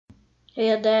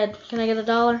Hey, Dad, can I get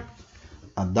 $1?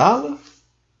 A dollar?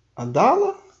 A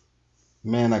dollar?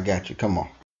 Man, I got you. Come on.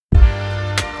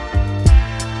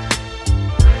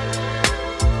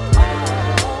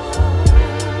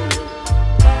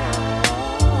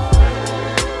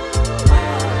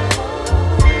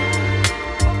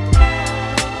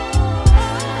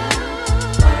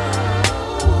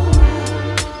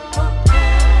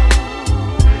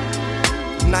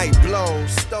 Night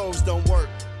blows, stoves don't work.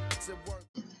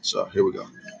 So here we go.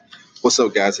 What's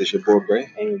up, guys? It's your boy Gray,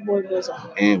 And your boy goes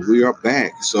on. and we are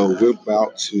back. So we're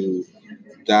about to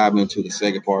dive into the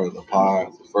second part of the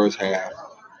pod. The first half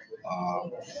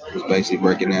was basically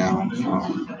breaking down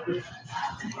from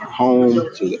home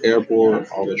to the airport,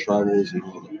 all the travels and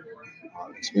all the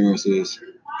experiences,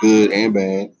 good and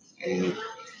bad, and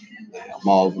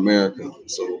Mall of America.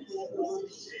 So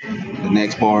the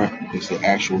next part is the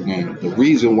actual game. The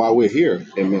reason why we're here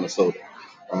in Minnesota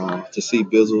to see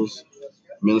Bizzle's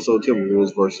Minnesota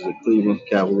Timberwolves versus the Cleveland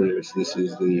Cavaliers. This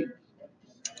was the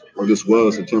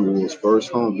Timberwolves'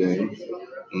 first home game,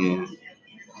 and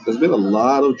there's been a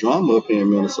lot of drama up here in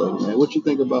Minnesota, man. What you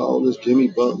think about all this Jimmy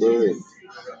Butler and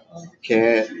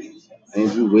Cat,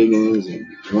 Andrew Wiggins, and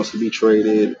wants to be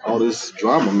traded? All this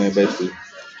drama, man. Basically,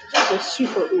 Just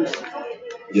super oof.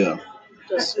 yeah,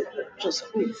 Just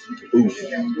oof.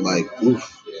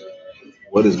 oof.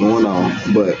 What is going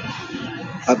on? But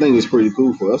I think it's pretty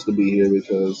cool for us to be here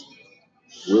because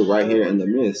we're right here in the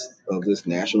midst of this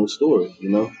national story, you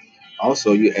know.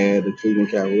 Also, you add the Cleveland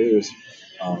Cavaliers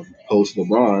post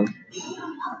LeBron.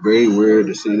 Very weird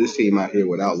to see this team out here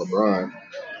without LeBron,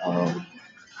 um,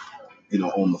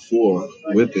 on the floor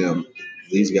with them.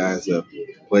 These guys have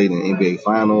played in NBA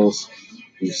Finals.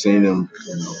 We've seen them,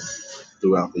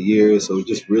 throughout the years. So it's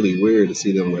just really weird to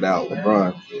see them without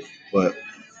LeBron. But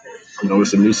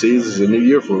it's a new season, it's a new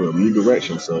year for them, new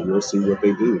direction. So we'll see what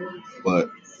they do. But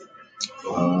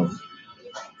um,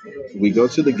 we go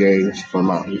to the games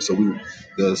from out. So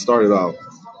we started off.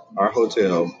 Our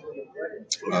hotel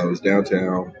was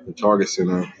downtown, the Target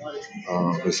Center.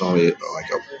 It's only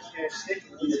like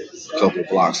a couple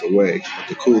blocks away. But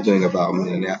the cool thing about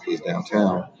Minneapolis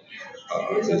downtown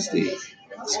is the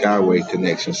Skyway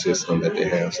connection system that they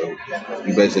have. So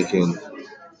you basically can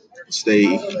stay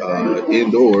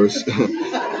indoors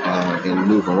and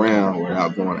move around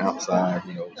without going outside,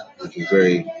 which is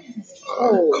very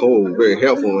cold, very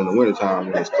helpful in the wintertime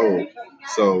when it's cold.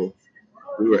 So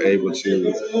we were able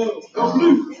to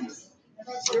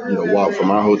walk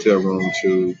from our hotel room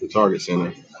to the Target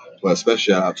Center. Well,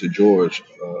 special shout out to George,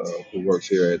 who works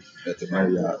here at the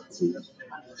Marriott, who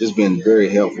just been very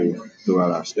helpful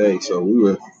throughout our stay. So we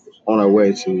were on our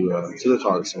way to the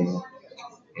Target Center,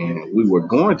 and we were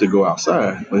going to go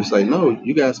outside, but it's like, no,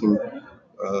 you guys can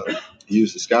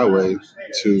use the Skyway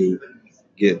to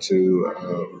get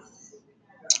to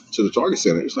the Target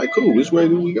Center. It's like, cool. Which way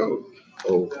do we go?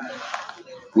 Oh,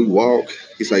 we walk.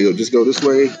 He's like, yo, just go this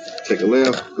way, take a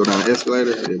left, go down the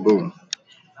escalator, and then boom,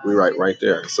 we're right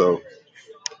there. So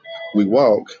we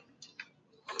walk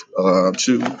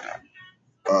to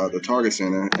the Target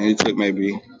Center, and it took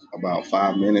maybe about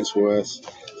 5 minutes for us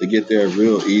to get there.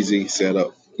 Real easy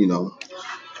setup,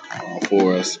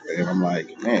 for us. And I'm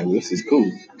like, man, this is cool.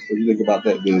 What do you think about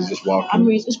that, Biz? Just walking. I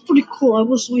mean, it's pretty cool. I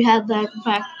wish we had that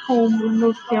back home in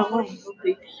North Carolina. It would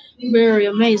be very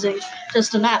amazing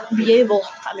just to not be able,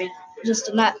 just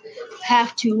to not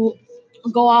have to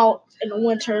go out in the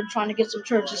winter trying to get some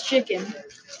church's chicken.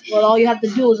 But all you have to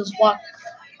do is just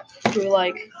through,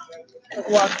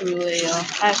 walk through a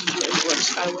passageway where the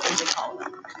skyway, as they call it.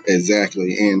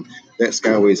 Exactly. And that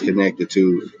Skyway is connected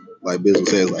to, like Bizzle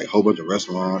says, like a whole bunch of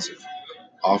restaurants,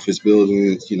 office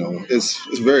buildings. It's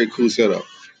a very cool setup.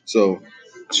 So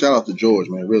shout out to George,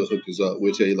 man. Really hooked us up.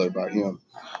 We'll tell you later about him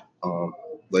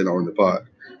later on in the pod.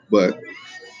 But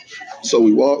so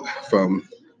we walk from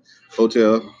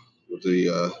hotel with to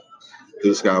the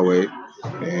Skyway,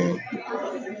 and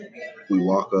we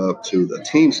walk up to the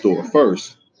team store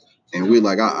first. And we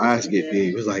like our eyes get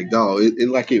big. It's like, dog,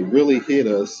 it really hit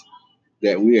us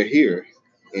that we are here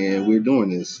and we're doing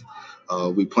this.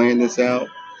 We planned this out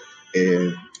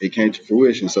and it came to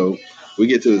fruition. So we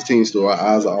get to this team store, our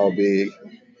eyes are all big,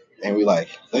 and we like,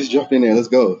 let's jump in there, let's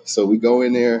go. So we go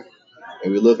in there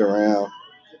and we look around,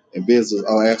 and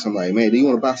I'll ask him like, man, do you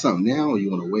want to buy something now or you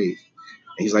want to wait?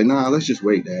 And he's like, nah, let's just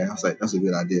wait, Dad. I was like, that's a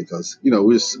good idea because we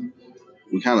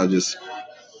kind of just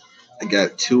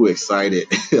got too excited,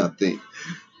 I think,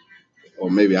 or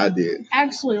maybe I did.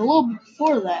 Actually, a little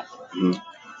before that,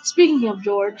 speaking of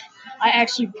George, I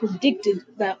actually predicted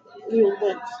that we would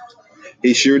win.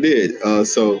 He sure did.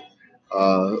 So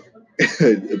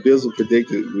Bizzle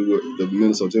predicted the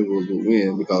Minnesota Timberwolves would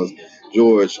win because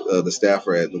George, the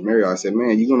staffer at the Marriott, said,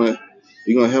 "Man, you gonna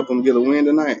help them get a win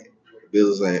tonight?"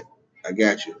 Bizzle's like, "I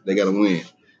got you. They got to win."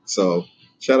 So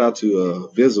shout out to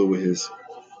Bizzle with his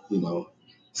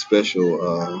special.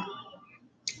 Uh,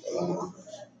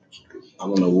 I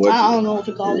don't know what I don't know what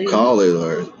to call it.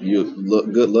 or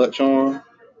good luck charm.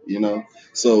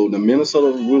 So the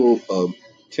Minnesota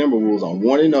Timberwolves are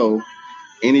 1-0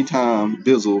 anytime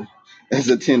Bizzle has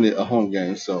attended a home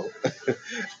game. So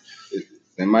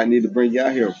they might need to bring you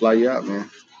out here or fly you out, man.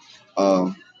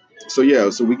 So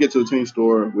we get to the team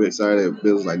store. We're excited.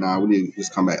 Bill's like, "Nah, we need to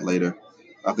just come back later."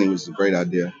 I think it was a great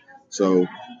idea. So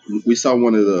we saw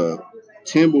one of the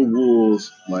Timberwolves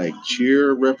like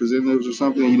cheer representatives or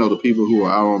something. The people who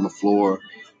are out on the floor,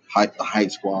 the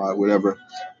hype squad, whatever.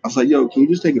 I was like, "Yo, can you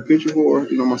just take a picture for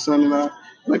my son and I?"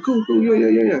 I'm like, cool,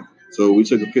 yeah. So we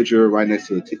took a picture right next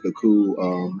to the cool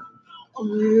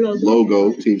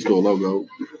logo, team store logo.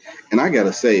 And I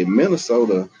gotta say,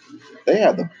 Minnesota,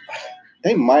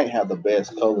 they might have the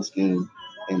best color scheme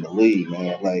in the league,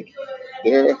 man. Like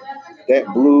they're that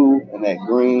blue and that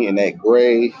green and that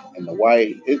gray and the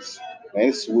white. It's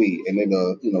sweet. And then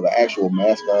the actual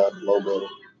mascot logo,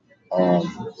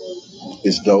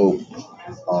 it's dope.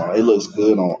 It looks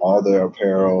good on all their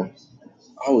apparel.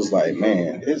 I was like,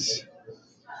 man,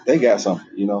 they got something.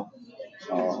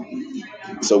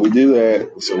 So we do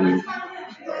that. So we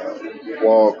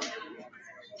walk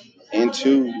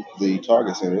into the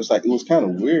Target Center. It was kind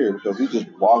of weird because we just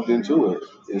walked into it.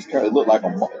 It looked like a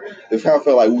mall. It kind of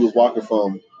felt like we was walking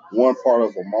from one part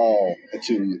of a mall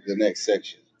to the next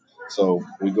section. So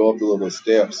we go up the little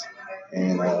steps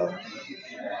and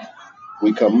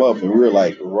we come up and we're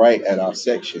like right at our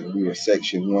section. We were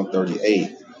section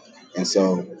 138. And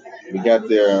so we got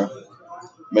there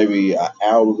maybe an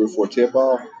hour before tip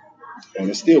off and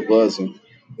it's still buzzing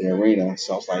the arena.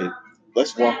 So I was like,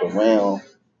 let's walk around,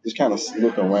 just kind of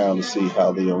look around to see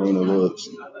how the arena looks.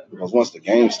 Because once the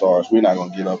game starts, we're not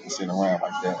going to get up and sit around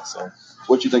like that. So,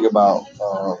 what you think about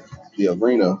the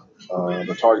arena,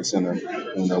 the Target Center,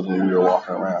 when we were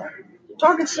walking around?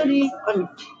 Target Center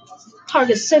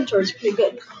is pretty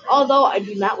good. Although I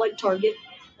do not like Target.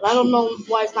 And I don't know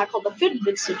why it's not called the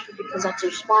Fitbit Center because that's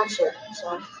their sponsor.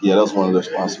 So yeah, that's one of their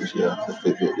sponsors. Yeah, the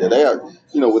Fitbit. Yeah, they are.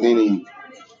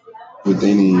 With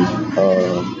any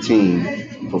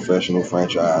team, professional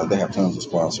franchise, they have tons of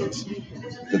sponsors.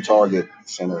 The Target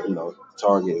Center,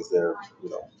 Target is their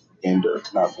vendor,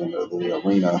 not vendor, the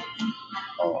arena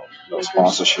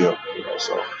sponsorship.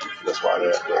 So that's why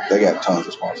they got tons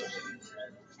of sponsors.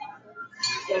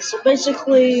 yeah, so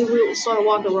basically we started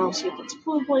walking around, see if it's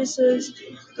food places,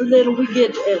 and then we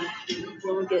get in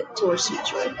when we get to our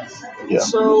seats, right? Yeah.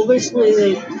 So basically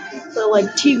they're like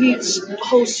TV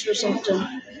hosts or something.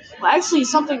 Well, actually,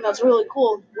 something that's really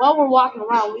cool. While we're walking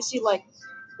around, we see like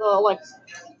I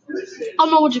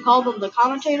don't know what you call them, the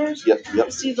commentators. Yep.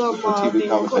 You see them The TV being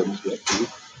commentators. recorded.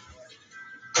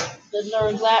 Then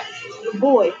there's the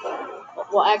boy.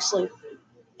 Well, actually,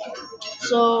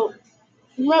 so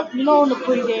in the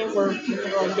pregame where people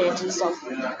are like dancing and stuff,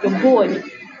 the boy,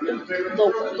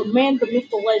 the man, the myth,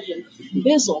 the legend,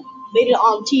 Bizzle, made it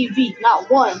on TV. Not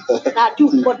one, not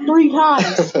two, but 3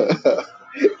 times.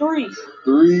 3.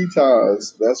 3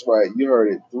 times. That's right. You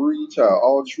heard it. 3 times.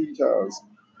 All 3 times.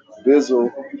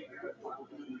 Bizzle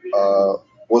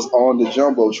was on the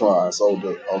jumbotron. So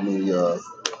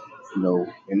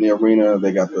in the arena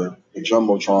they got the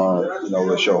jumbotron.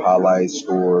 They show highlights,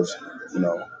 scores.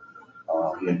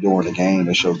 During the game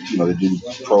they show. They do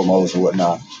promos and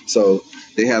whatnot. So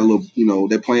they had a little.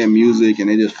 They're playing music and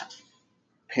they just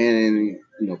panning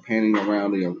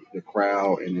around the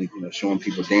crowd and showing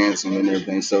people dancing and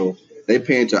everything. So they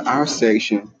pan to our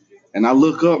section, and I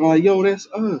look up. I'm like, "Yo, that's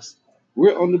us.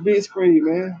 We're on the big screen,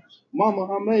 man.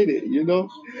 Mama, I made it."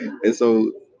 And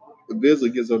so the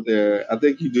Bizzle gets up there. I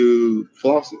think you do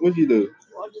floss. What do you do?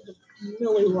 I did the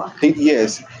Millie Rock.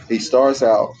 He starts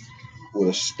out with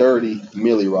a sturdy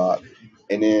Millie Rock,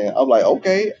 and then I'm like,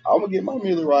 okay, I'm gonna get my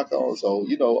Millie Rock on. So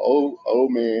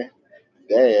old man,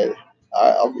 dad.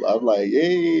 I'm like,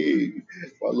 hey,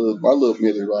 my little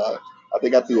Millie Rock. I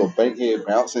think I threw a bankhead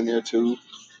bounce in there too.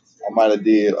 I might have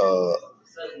did I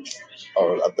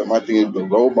might think the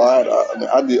robot.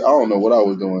 I don't know what I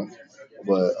was doing,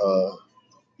 but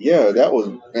yeah, that was,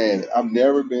 man. I've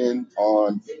never been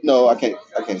on. No, I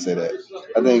can't say that.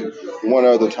 I think one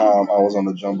other time I was on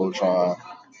the jumbotron,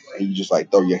 and you just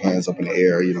like throw your hands up in the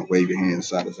air, wave your hands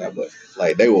side to side. But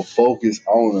like they were focused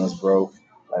on us, bro.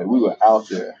 Like we were out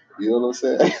there. You know what I'm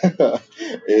saying?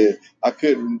 And I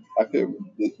couldn't,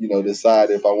 decide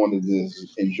if I wanted to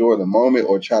just enjoy the moment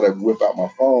or try to whip out my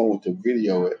phone to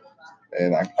video it.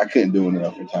 And I couldn't do it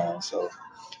enough in time. So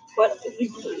But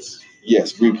replays.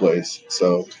 yes, replays.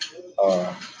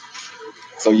 Uh,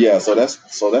 so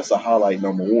that's a highlight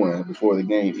number one before the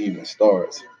game even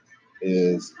starts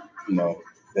is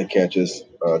they catch us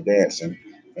dancing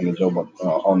in the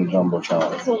on the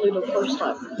jumbotron. That's only the first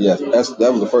time. Yes,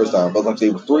 that was the first time. But like I said,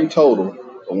 it was three total.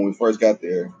 But when we first got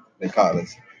there, they caught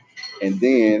us, and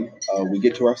then we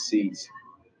get to our seats.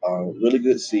 Really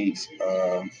good seats,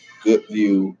 good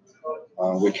view.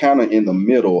 We're kind of in the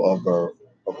middle of a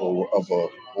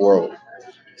road,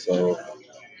 so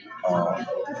and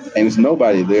there's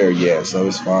nobody there yet, so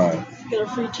it's fine. Get a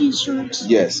free T-shirts.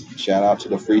 Yes, shout out to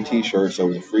the free T-shirt. So it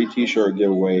was a free T-shirt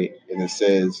giveaway, and it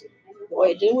says,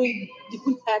 Wait, did we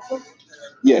pack them?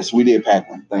 yes, we did pack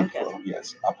one. Thank Okay. you.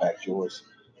 Yes, I packed yours,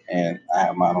 and I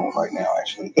have mine on right now,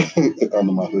 actually,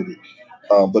 under my hoodie.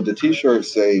 But the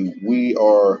T-shirts say, "We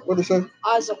are." What did it say?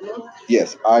 Eyes up, man.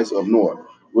 Yes, Eyes of North.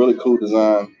 Really cool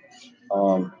design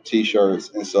T-shirts,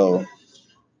 and so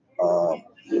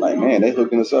like, man, they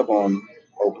hooking us up on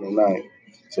opening night.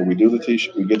 So we do the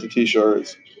T-shirt. We get the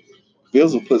T-shirts.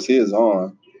 Bills puts his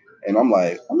on, and I'm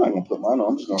like, I'm not gonna put mine on.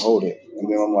 I'm just gonna hold it. And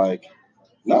then I'm like,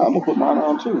 nah, I'm gonna put mine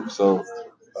on too. So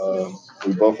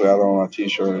we both got on our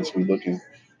T-shirts. We looking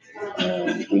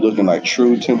like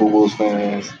true Timberwolves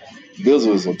fans. Bills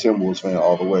was a Timberwolves fan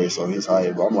all the way, so he's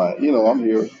hype. But I'm like, I'm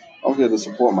here. I'm here to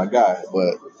support my guy.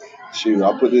 But shoot,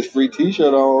 I put this free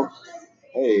T-shirt on.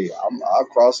 Hey, I'll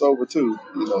cross over too.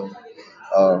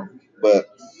 But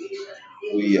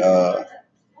we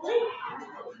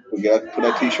got put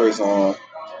our T-shirts on.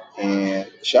 And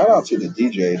shout out to the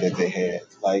DJ that they had.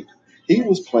 Like, he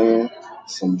was playing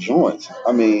some joints.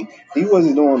 I mean, he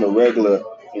wasn't doing the regular,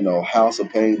 House of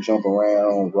Pain, jump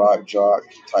around, rock jock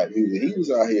type music. He was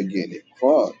out here getting it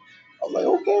crunk. I was like,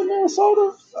 okay,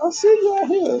 Minnesota, I see you out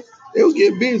here. It was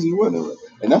getting busy, wasn't it?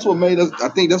 And that's what made us, I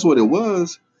think that's what it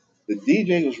was. The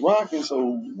DJ was rocking,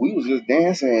 so we was just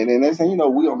dancing. And then next thing you know,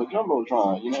 we on the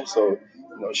Jumbotron, so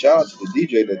shout out to the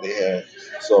DJ that they had.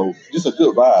 So just a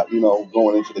good vibe,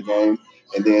 going into the game.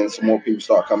 And then some more people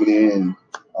start coming in.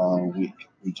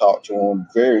 We talked to them.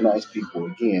 Very nice people.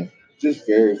 Again, just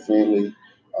very friendly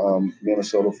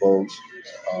Minnesota folks.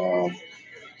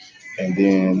 And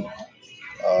then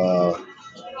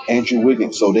Andrew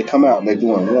Wiggins. So they come out and they're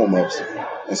doing warm-ups.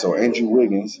 And so Andrew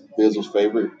Wiggins, Bizzle's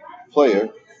favorite player,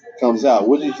 comes out.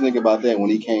 What did you think about that when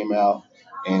he came out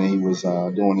and he was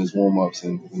doing his warm-ups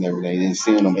and everything, and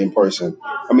seeing them in person?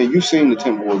 I mean, you've seen the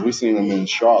Timberwolves. We've seen them in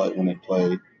Charlotte when they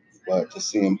played, but to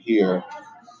see them here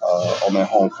on that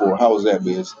home floor, how was that,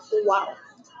 Biz? Wow.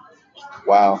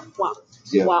 Wow. Wow.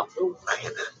 Yeah. Wow.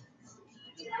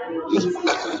 Just,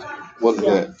 what is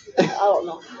that? I don't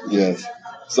know. Yes.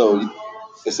 So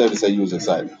it's safe to say you was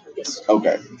excited. Yes.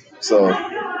 Okay. So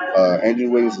Andrew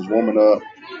Wiggins is warming up.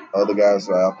 Other guys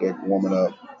are out there warming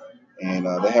up. And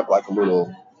they have like a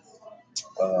little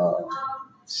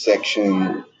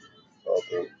section of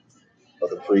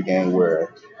the pregame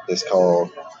where it's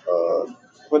called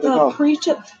what they call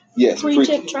pre-tip. Yes,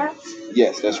 pre-tip tracks.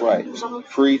 Yes, that's right.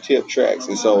 Pre-tip tracks.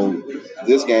 And so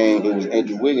this game, it was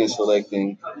Andrew Wiggins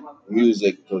selecting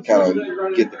music to kind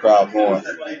of get the crowd going.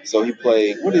 So he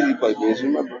played. What did he play, Ben? You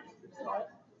remember?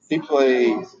 He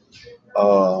played.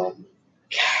 I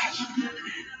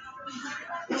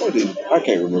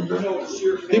can't remember.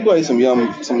 He played some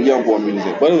young boy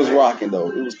music, but it was rocking though.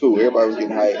 It was cool. Everybody was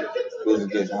getting hyped. It was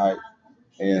getting hyped,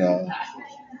 and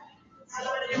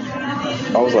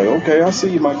I was like, okay, I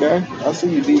see you, my guy. I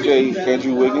see you, DJ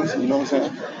Andrew Wiggins. You know what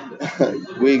I'm saying?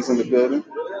 Wigs in the building.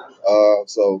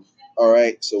 So all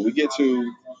right. So we get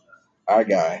to our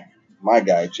guy, my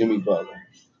guy, Jimmy Butler.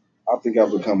 I think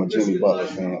I've become a Jimmy Butler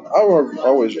fan. I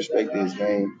always respected his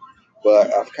game,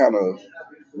 but I've kind of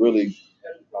really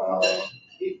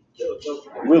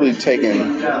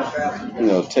taken a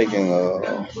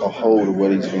hold of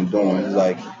what he's been doing. He's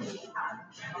like,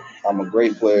 I'm a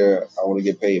great player. I want to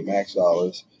get paid max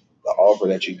dollars. The offer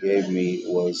that you gave me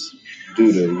was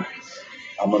doo-doo.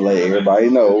 I'm gonna let everybody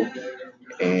know,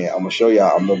 and I'm gonna show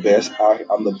y'all I'm the best.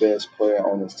 I'm the best player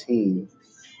on this team,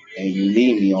 and you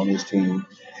need me on this team.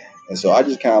 And so I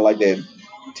just kind of like that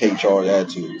take charge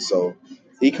attitude. So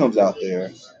he comes out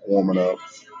there warming up.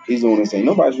 He's doing his thing.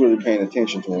 Nobody's really paying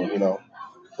attention to him,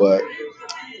 But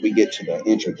we get to the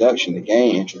introduction, the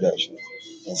game introduction.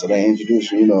 And so they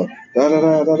introduce you, da da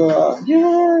da da da,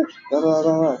 yeah, da da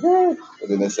da da, yeah. And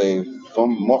then they say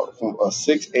from a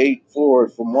 6'8"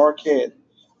 forward from Marquette,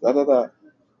 da da da,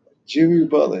 Jimmy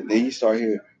Butler. Then you start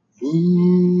hearing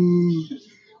ooh,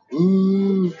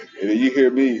 ooh, and then you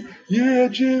hear me, yeah,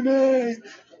 Jimmy,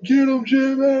 get him,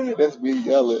 Jimmy. That's me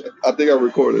yelling. I think I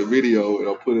recorded a video and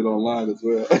I'll put it online as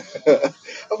well.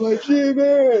 I'm like, Jimmy,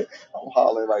 I'm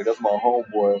hollering like that's my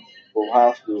homeboy from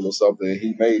high school or something.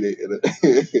 He made it, and,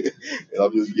 and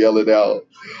I'm just yelling out.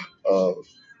 Uh,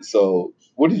 so,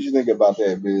 what did you think about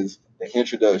that, Biz? The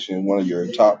introduction, one of your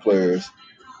top players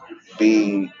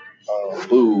being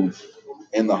booed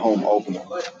in the home opener.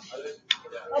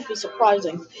 That'd be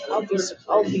surprising. I'll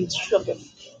be shook.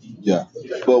 Yeah.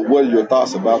 But what are your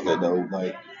thoughts about that, though?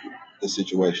 Like, the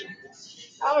situation?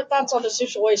 My thoughts on the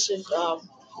situation.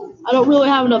 I don't really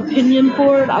have an opinion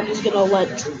for it. I'm just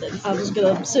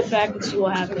gonna sit back and see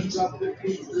what happens.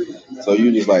 So,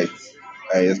 you just like,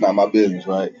 hey, it's not my business,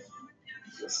 right?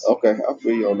 Okay, I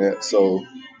feel you on that. So,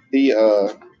 he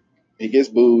gets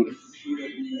booed,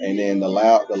 and then the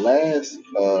last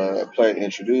player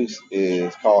introduced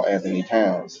is called Anthony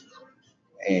Towns.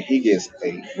 And he gets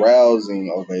a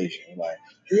rousing ovation. Like,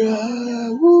 yeah,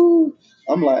 woo.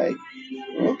 I'm like,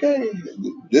 okay,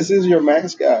 this is your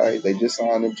max guy. They just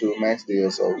signed him to a max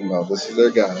deal, so this is their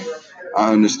guy.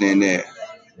 I understand that,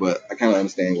 but I kind of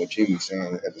understand what Jimmy's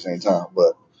saying at the same time.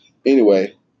 But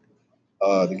anyway,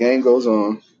 the game goes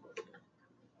on.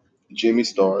 Jimmy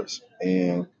starts,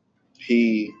 and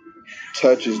he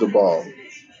touches the ball.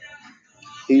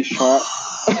 He's trying.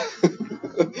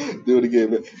 Do it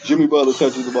again, man. Jimmy Butler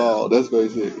touches the ball. That's what he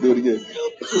said. Do it again.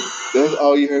 That's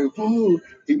all you heard. Woo.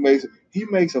 He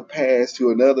makes a pass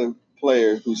to another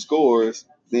player who scores.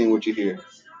 Then what you hear?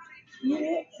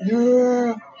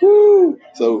 Yeah. Woo.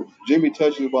 So Jimmy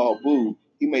touches the ball. Boo.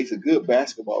 He makes a good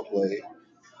basketball play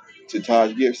to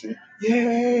Taj Gibson.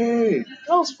 Yay. That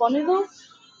was funny though.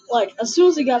 Like as soon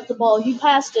as he got the ball, he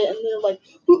passed it, and they're like,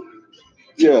 "Who-"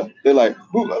 Yeah. They're like,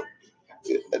 boo.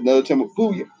 Another time,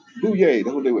 boo, boo, yay.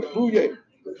 That's what they went. Boo, yay.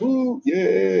 Boo,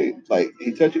 yay. Like,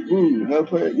 he touched it, boo. Another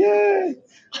player, yay.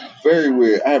 Very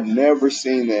weird. I have never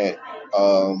seen that.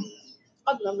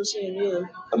 I've never seen it either.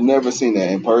 I've never seen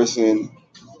that in person.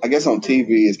 I guess on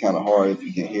TV it's kind of hard if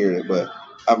you can hear it, but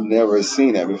I've never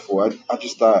seen that before. I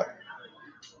just thought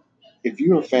if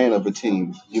you're a fan of a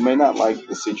team, you may not like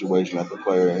the situation that the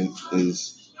player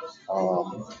is,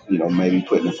 maybe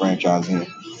putting the franchise in.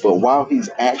 But while he's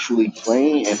actually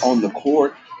playing and on the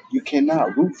court, you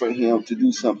cannot root for him to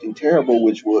do something terrible,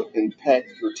 which will impact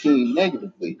your team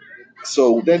negatively.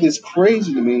 So that is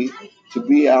crazy to me to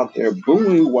be out there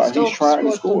booing while Still he's trying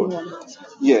to scored score. 21.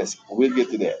 Yes, we'll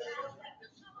get to that.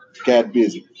 Got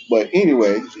busy. But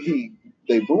anyway,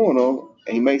 they booing him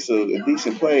and he makes a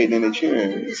decent play and then they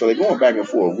cheering. So they're going back and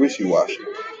forth, wishy washy.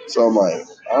 So I'm like,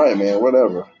 all right, man,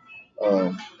 whatever.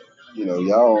 Um,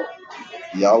 y'all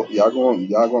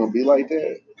gonna be like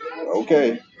that?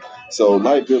 Okay. So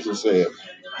like Bizzle said,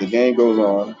 the game goes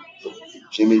on.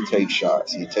 Jimmy takes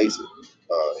shots. He takes it.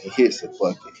 He hits the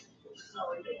bucket.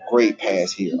 Great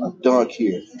pass here. A dunk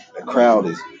here. The crowd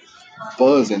is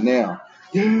buzzing now.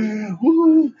 Yeah,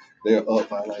 woo! They're up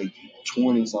by like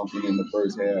 20 something in the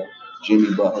first half.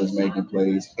 Jimmy Butler's making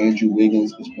plays. Andrew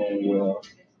Wiggins is playing well.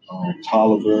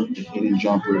 Tolliver is hitting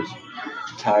jumpers.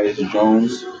 Tyus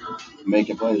Jones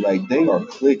making plays. Like they are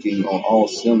clicking on all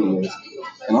cylinders.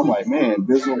 And I'm like, man,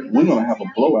 we're gonna have a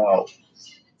blowout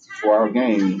for our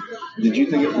game.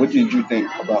 What did you think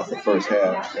about the first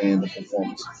half and the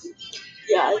performance?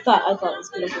 Yeah, I thought it was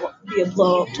gonna be a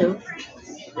blowout too.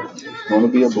 Going to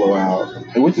be a blowout,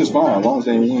 and which is fine as long as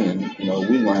they win.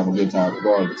 We're gonna have a good time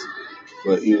regardless.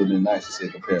 But it would be nice to see a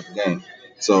comparative game.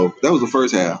 So that was the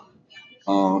first half.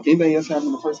 Anything else happened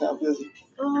in the first half, Busy?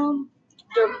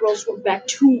 Derrick Rose went back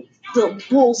to the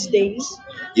Bulls days.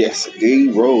 Yes,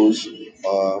 D Rose,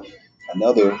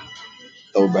 another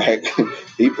throwback.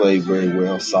 He played very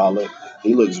well, solid.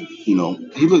 He looks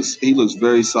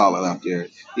very solid out there.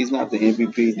 He's not the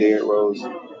MVP, Derrick Rose,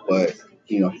 but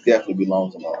he definitely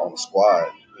belongs on the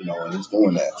squad. And he's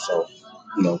doing that. So,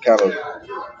 kind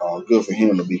of good for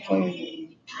him to be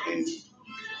playing and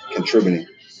contributing.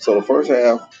 So the first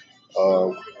half,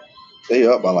 they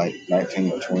up by like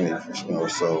 19 or 20,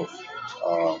 so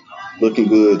looking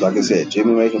good. Like I said,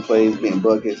 Jimmy making plays, getting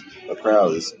buckets. The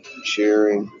crowd is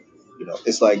cheering.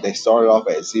 It's like they started off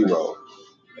at 0.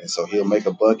 And so he'll make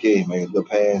a bucket, he make a good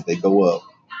pass, they go up.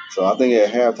 So I think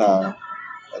at halftime,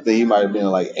 he might have been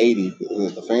like 80.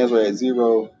 The fans were at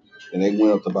 0, and they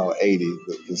went up to about 80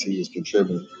 because he was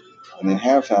contributing. And then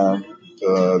halftime,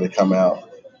 they come out.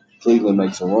 Cleveland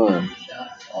makes a run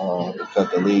to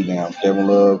cut the lead down. Kevin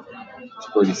Love is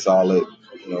pretty solid,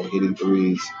 hitting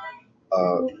threes.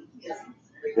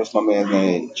 What's my man's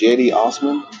name? Jetty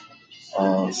Osman,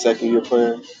 second-year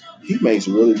player. he makes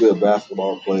really good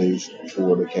basketball plays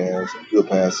for the Cavs, good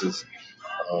passes,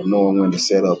 knowing when to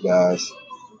set up guys,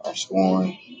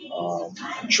 scoring. Um,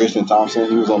 Tristan Thompson,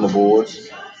 he was on the boards,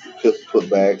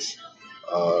 putbacks.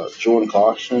 Jordan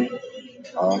Clarkson,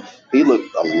 um, he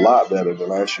looked a lot better than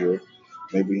last year.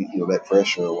 Maybe that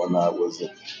pressure or whatnot was,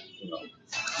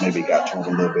 maybe got to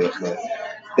him a little bit, but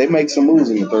they make some moves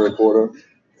in the third quarter.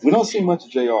 We don't see much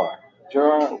of Jr.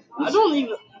 Jr. I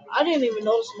didn't even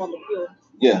notice him on the field.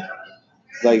 Yeah,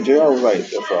 like Jr. was like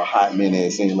there for a hot minute.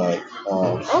 It seemed like.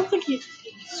 I don't think he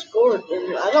scored.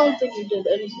 I don't think he did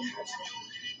anything.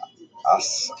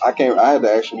 I can't. I had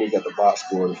to actually look at the box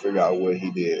score to figure out what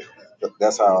he did.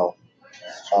 That's how.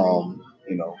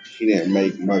 He didn't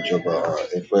make much of a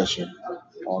impression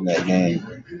on that game.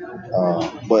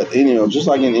 But just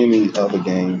like in any other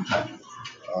game,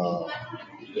 uh,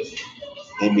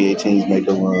 NBA teams make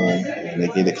a run and they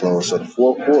get it close. So the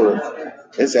fourth quarter,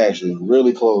 it's actually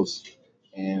really close,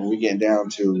 and we're getting down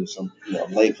to some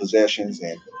late possessions,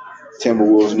 and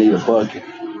Timberwolves need a bucket.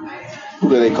 Who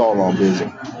do they call on, Busy?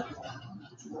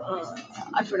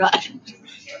 I forgot.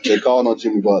 They called on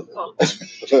Jimmy Butler. Oh.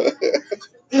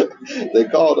 They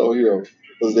called on him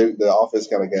because the offense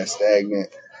kind of got stagnant.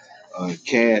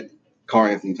 Carl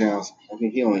Anthony Towns, I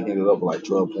think he only ended up like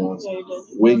 12 points. Yeah, he did.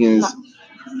 Wiggins,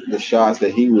 the shots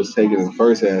that he was taking in the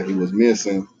first half, he was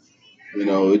missing.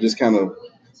 It just kind of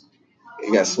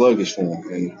it got sluggish for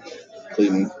him, and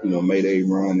Cleveland, made a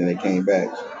run and they came back.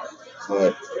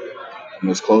 But in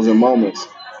those closing moments,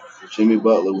 Jimmy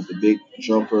Butler with the big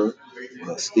jumper,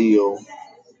 the steal,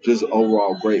 just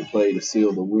overall great play to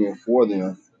seal the win for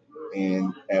them.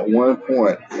 And at one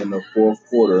point in the fourth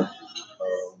quarter,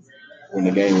 when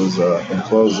the game was in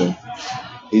closing,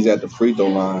 he's at the free throw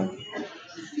line,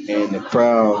 and the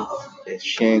crowd is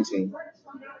chanting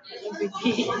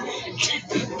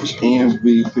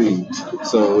MVP.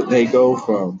 So they go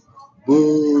from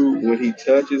boo when he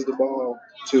touches the ball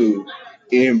to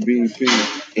MVP.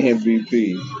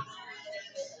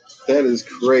 That is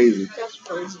crazy. That's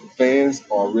crazy. Fans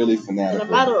are really fanatical. In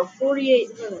a matter of 48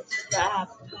 minutes, that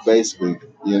happened. Basically,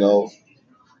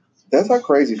 that's how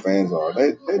crazy fans are.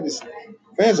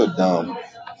 Fans are dumb.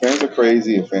 Fans are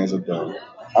crazy and fans are dumb.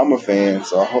 I'm a fan,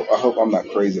 so I hope I'm not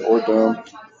crazy or dumb.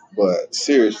 But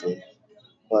seriously,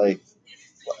 like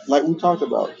we talked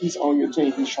about, he's on your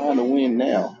team. He's trying to win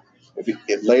now. If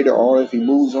later on, if he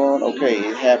moves on, okay,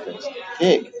 it happens.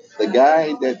 Heck, the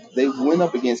guy that they went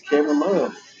up against, Kevin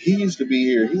Love, he used to be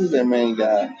here. He was their main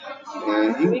guy,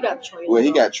 and he got traded. Well,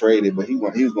 he got traded, but he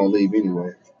was going to leave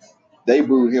anyway. They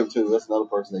booed him too. That's another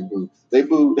person they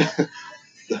booed.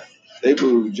 They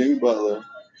booed Jimmy Butler,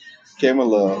 Kevin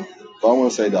Love. But I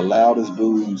want to say the loudest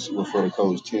boos were for the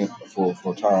coach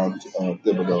for Tom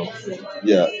Thibodeau.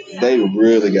 Yeah, they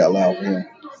really got loud for him.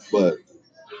 But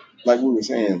like we were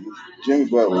saying, Jimmy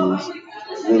Butler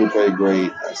really played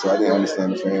great. So I didn't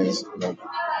understand the fans,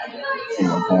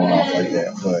 going off like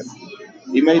that. But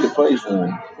he made the plays for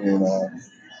him, and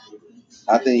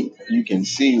I think you can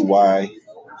see why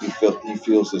he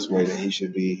feels this way, that he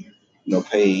should be,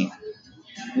 paid,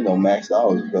 max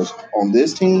dollars, because on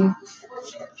this team,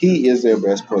 he is their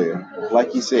best player.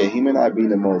 Like you said, he may not be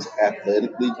the most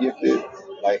athletically gifted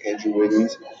like Andrew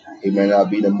Wiggins. He may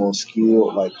not be the most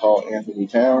skilled like Carl Anthony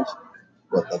Towns,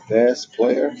 but the best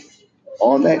player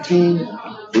on that team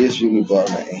is Jimmy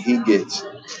Butler, and he's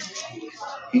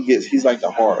like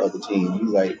the heart of the team. He's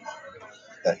like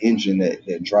the engine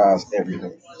that drives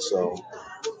everything. So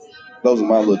those are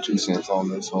my little 2 cents on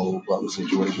this whole Butler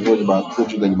situation. What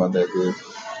you think about that, Greg?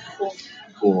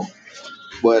 Cool.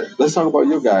 But let's talk about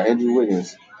your guy, Andrew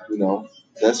Wiggins.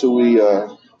 That's who we,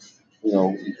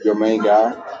 your main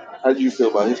guy. How did you feel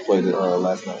about his play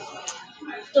last night?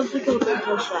 Don't think of a big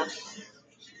shot.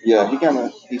 Yeah,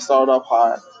 he started off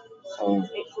hot. 8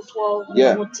 for 12.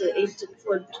 Yeah. Went to 8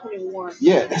 for 21.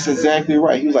 Yeah, that's exactly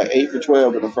right. He was like 8 for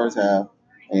 12 in the first half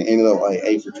and ended up like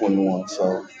 8 for 21.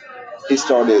 So he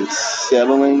started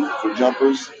settling for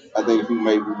jumpers. I think if he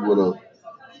maybe would have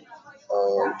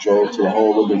drove to the hole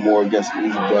a little bit more against easy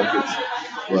buckets,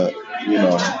 but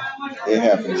it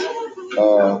happens.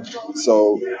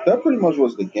 So that pretty much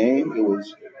was the game. It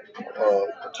was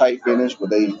a tight finish,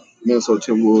 but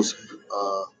Minnesota Timberwolves.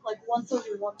 Like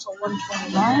 131 to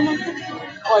 129, I think.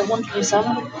 Or like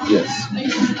 127. Yes,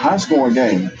 high scoring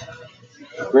game.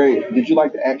 Great. Did you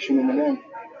like the action in the game?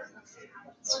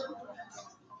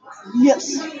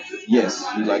 Yes,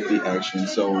 you liked the action.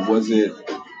 So was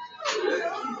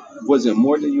it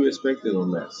more than you expected or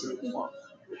less?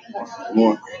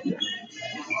 More. Yeah.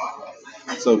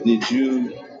 So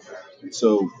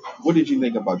what did you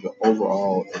think about your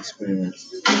overall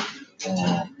experience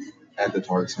at the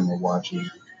Target Center watching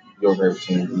your favorite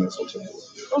team, the Minnesota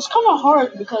Timberwolves? It was kind of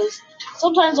hard because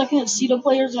sometimes I couldn't see the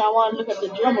players and I wanted to look at the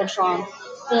jumbotron.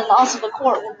 Then also the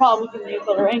court would probably give me a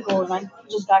better angle, and I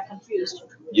just got confused.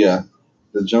 Yeah,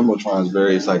 the jumbotron is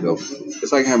very. It's like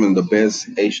having the best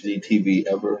HD TV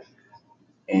ever,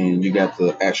 and you got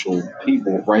the actual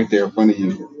people right there in front of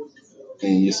you,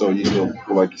 and you feel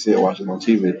like you said watching on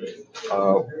TV.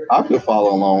 I could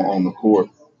follow along on the court,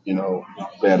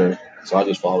 better. So I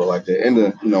just followed like that, and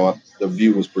the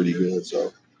view was pretty good.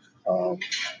 So um,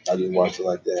 I just watched it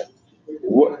like that.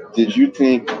 What did you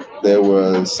think there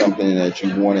was something that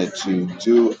you wanted to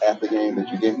do after the game that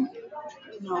you didn't?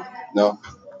 No. No.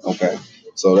 Okay.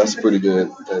 So that's a pretty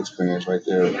good experience right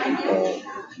there.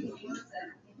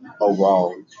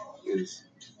 Overall, is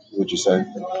what you say?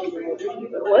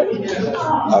 What?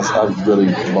 I really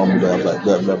bummed out like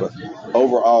that. But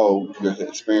overall, your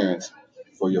experience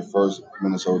for your first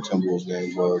Minnesota Timberwolves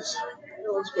game It was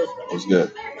good.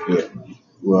 good. Good.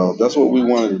 Well, that's what we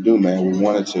wanted to do, man. We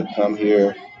wanted to come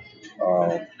here.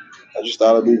 Um, I just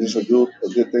thought it'd be just a good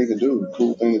thing to do, a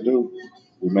cool thing to do.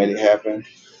 We made it happen,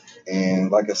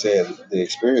 and like I said, the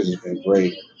experience has been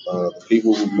great. The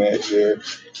people we met here,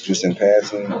 just in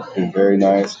passing, have been very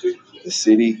nice. The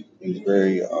city is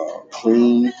very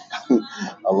clean.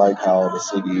 I like how the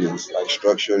city is like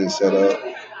structured and set up.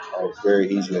 Very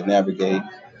easy to navigate.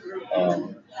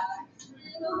 Um,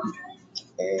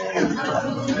 and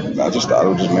I just thought it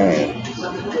was just man,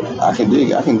 I can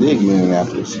dig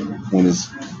Minneapolis when it's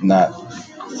not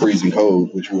freezing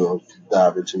cold, which we'll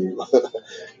dive into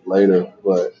later.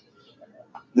 But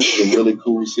this is a really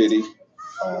cool city.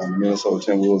 Minnesota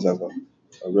Timberwolves have a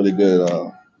really good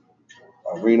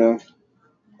arena.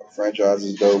 The franchise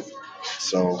is dope.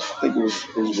 So I think it was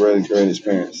a really great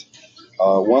experience.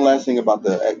 One last thing about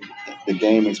the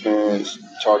game experience,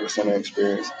 Target Center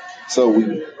experience. So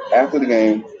we after the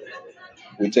game,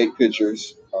 we take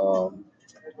pictures.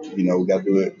 We got to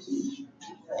do it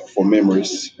for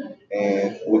memories,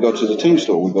 and we go to the team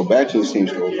store. We go back to the team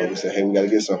store and we say, "Hey, we got to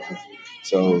get something."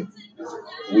 So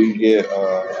we get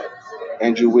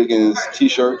Andrew Wiggins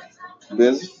T-shirt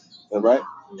business. Is that right?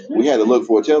 We had to look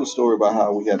for it. Tell the story about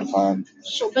how we had to find.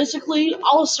 So basically,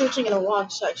 I was searching in the wrong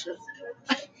section.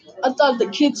 I thought the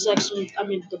kids section,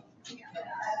 the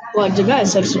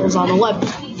guys section was on the left.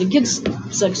 The kids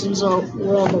sections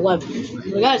were on the left.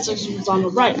 The guys section was on the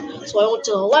right. So I went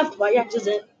to the left by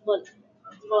accident, but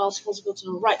I was supposed to go to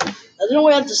the right. And then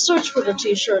we had to search for the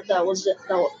T-shirt that wasn't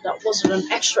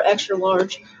an extra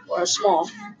large or a small.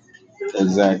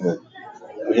 Exactly.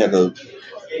 We had to.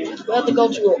 We had to go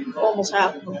through almost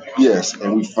half of them. Yes,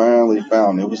 and we finally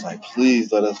found it. It was like,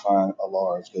 please let us find a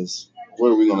large, because what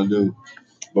are we gonna do?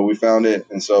 But we found it,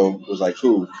 and so it was like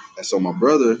cool. And so my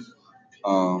brother, he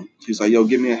was like, "Yo,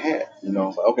 give me a hat." I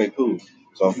was like, "Okay, cool."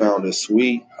 So I found this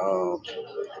sweet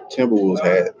Timberwolves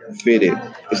hat, fitted.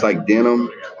 It's like denim.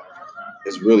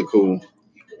 It's really cool.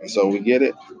 And so we get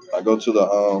it. I go to the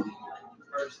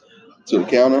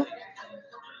counter,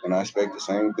 and I expect the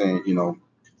same thing.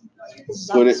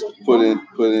 Put it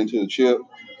into the chip.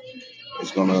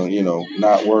 It's gonna,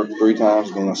 not work 3 times.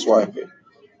 It's gonna swipe it.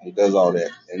 It does all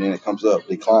that, and then it comes up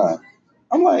decline.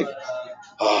 I'm like,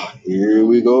 here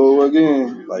we go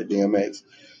again, like DMX.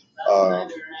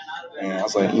 And I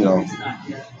was like,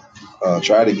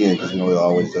 try it again, because it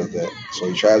always does that. So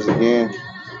he tries it again.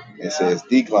 It says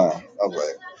decline. I was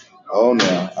like, oh,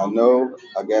 now I know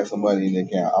I got some money in the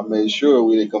account. I made sure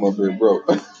we didn't come up here broke.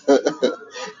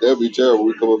 That'd be terrible.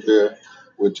 We come up there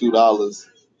with $2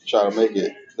 try to make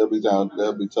it. That'd be tough,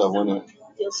 wouldn't it?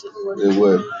 Yes, it would. It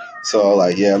would. So I was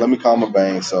like, yeah, let me call my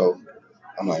bank. So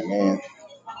I'm like, man,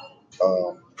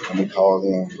 let me call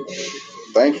them. And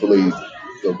thankfully,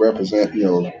 the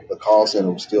call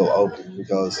center was still open,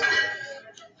 because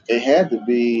it had to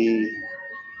be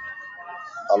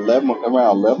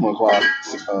around 11 o'clock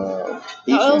Eastern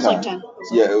It was time. like 10.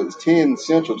 Yeah, it was 10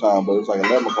 Central time, but it was like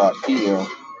 11 o'clock p.m.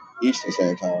 Eastern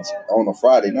Standard Time on a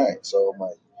Friday night. So I'm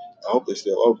like, I hope they're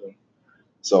still open.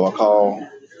 So I call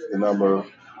the number,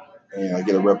 and I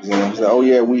get a representative. He said, "Oh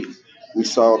yeah, we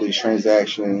saw these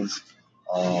transactions,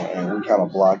 and we kind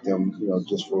of blocked them,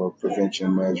 just for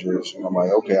prevention measures." And I'm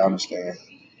like, "Okay, I understand."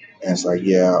 And it's like,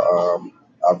 "Yeah,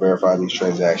 I verified these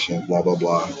transactions, blah blah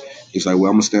blah." He's like, "Well,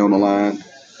 I'm gonna stay on the line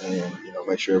and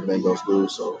make sure everything goes through."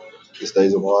 So he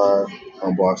stays on the line,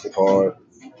 unblocks the card,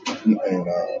 and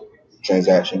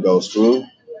transaction goes through.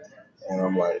 And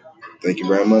I'm like, "Thank you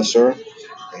very much, sir."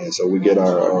 And so we get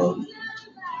our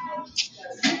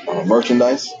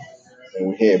merchandise, and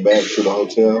we head back to the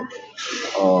hotel.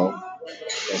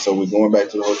 And so we're going back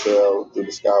to the hotel through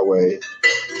the Skyway,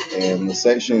 and the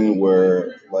section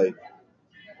where like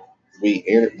we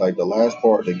entered, like the last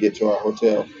part to get to our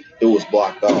hotel, it was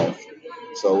blocked off.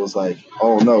 So it was like,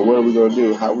 oh no, what are we gonna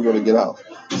do? How are we gonna get out?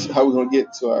 How are we gonna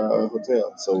get to our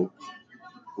hotel? So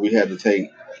we had to take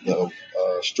the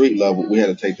street level. We had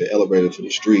to take the elevator to the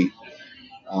street.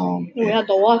 We had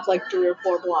to walk like 3 or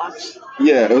 4 blocks.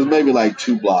 Yeah, it was maybe like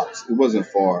 2 blocks. It wasn't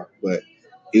far, but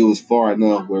it was far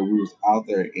enough where we was out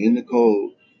there in the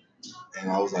cold, and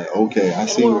I was like, okay, I And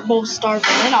see. we were both starving,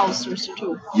 and I was thirsty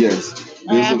too. Yes,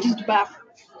 I had to use the bathroom.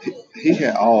 he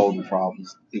had all the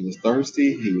problems. He was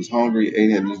thirsty, he was hungry, and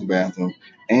he had to use the bathroom,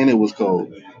 and it was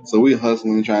cold. So we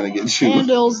hustling trying to get you. And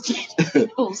it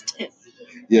was 10.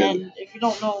 Yeah. And if you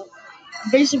don't know,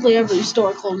 basically every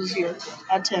store closes here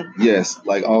at 10. Yes,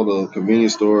 like all the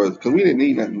convenience stores, because we didn't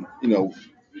need nothing.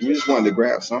 We just wanted to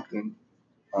grab something,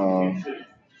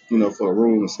 for a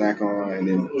room to snack on, and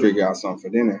then figure out something for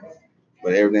dinner.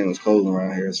 But everything was closing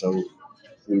around here, so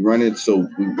we run it. So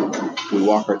we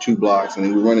walk our 2 blocks, and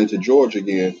then we run into George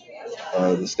again,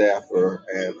 the staffer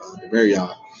at the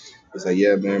Marriott. He's like,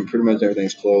 yeah, man, pretty much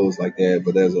everything's closed like that.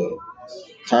 But there's a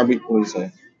Tommy, what do you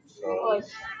say?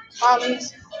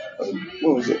 Tommy's.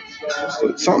 What was it?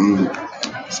 Something.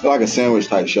 It's like a sandwich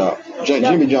type shop.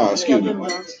 Jimmy John's, excuse me,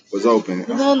 was open.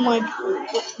 And then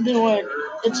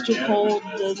it's too cold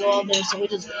to go out there, so we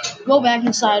just go back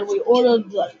inside. We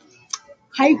ordered the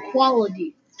high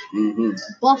quality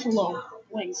buffalo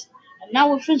wings, and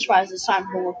now with French fries, it's time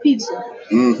for more pizza.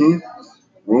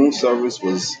 Room service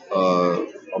was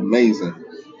amazing.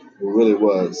 It really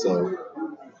was. So,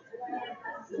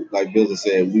 like Bill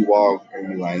said, we walked and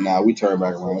we like, nah, we turned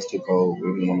back around. It's too cold.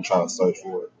 We didn't want to try to search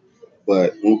for it.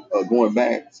 But going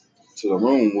back to the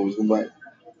room, when we was going back,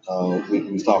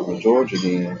 we was talking to George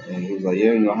again, and he was like,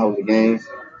 yeah, how was the game?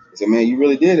 I said, man, you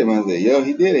really did it, man. I said, yeah,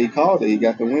 he did it. He called it. He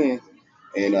got the win.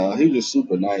 And he was just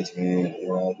super nice, man.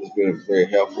 Just very, very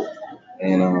helpful.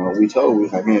 And we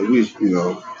was like, man, we're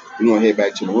going to head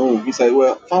back to the room. He said,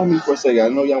 well, follow me for a second. I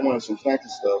know y'all wanted some snacks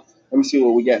and stuff. Let me see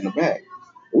what we got in the back.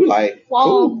 We like,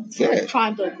 cool, yeah.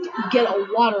 Trying to get a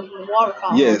water from the water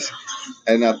fountain. Yes.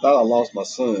 And I thought I lost my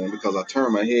son because I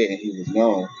turned my head and he was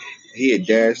gone. He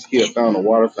had found a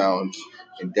water fountain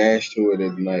and dashed to it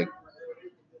and like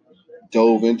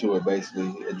dove into it basically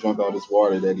and drank all this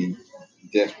water that he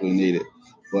desperately needed.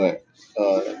 But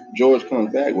George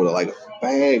comes back with a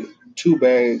bag, 2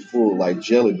 bags full of like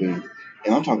jelly beans.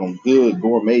 And I'm talking good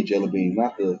gourmet jelly beans,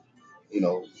 not the,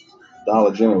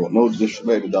 Dollar General. No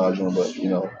disrespect to Dollar General, but,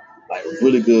 like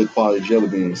really good quality jelly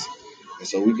beans. And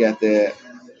so we got that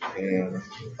and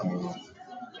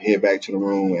head back to the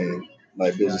room. And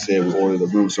like Bill said, we ordered the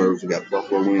room service. We got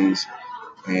buffalo wings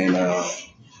and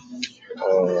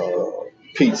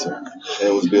pizza.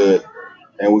 It was good.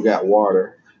 And we got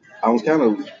water. I was kind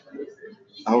of.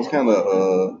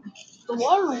 The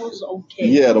water was okay.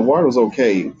 Yeah, the water was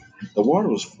okay. The water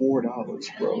was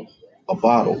 $4, bro, a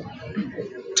bottle.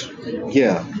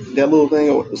 Yeah, that little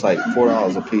thing was like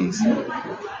 $4 a piece,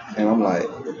 and I'm like,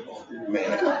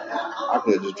 man, I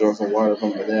could have just drunk some water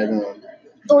from the daggone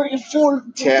 34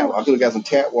 tap. I could have got some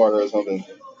tap water or something.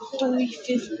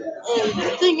 $3.50. And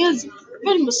the thing is,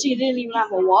 vending machine didn't even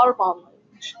have a water fountain.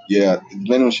 Yeah, the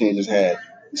vending machine just had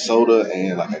soda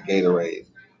and like a Gatorade,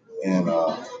 and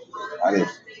I didn't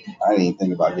even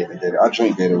think about getting a Gatorade. I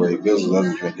drink Gatorade. Bills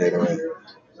doesn't drink Gatorade,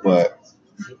 but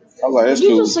I was like, that's cool.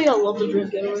 cool. You just say I love to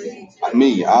drink Gatorade.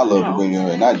 Me, I love to drink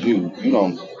Gatorade, not you. You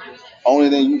don't. Only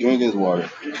thing you drink is water.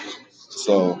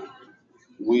 So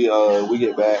we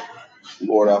get back, we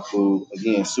order our food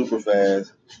again super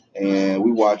fast, and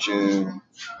we watching.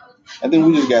 I think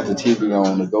we just got the TV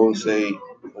on, the Golden State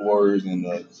Warriors and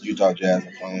the Utah Jazz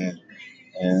are playing,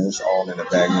 and it's all in the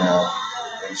background.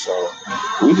 And so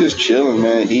we just chilling,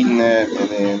 man, eating that, and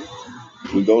then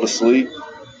we go to sleep.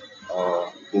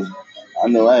 Cause I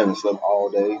know I haven't slept all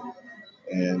day,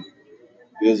 and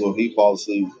Bizzle, he falls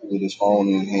asleep with his phone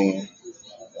in his hand.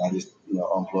 I just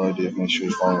unplugged it, make sure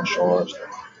his phone was charged.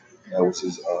 That was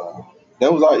his.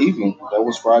 That was our evening. That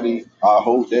was Friday. Our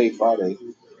whole day Friday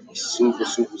was super,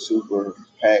 super, super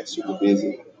packed, super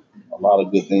busy. A lot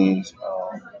of good things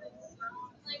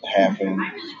happened.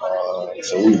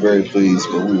 So we were very pleased,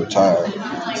 but we were tired.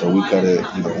 So we cut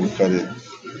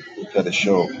it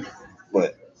short.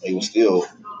 But it was still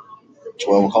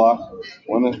 12 o'clock,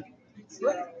 wasn't it? No,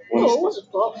 it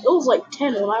wasn't 12. It was like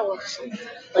 10 when I went to sleep.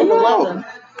 Like 11.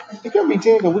 It could be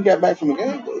 10 because we got back from the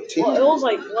game. 10. Well, it was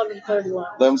like 11:30.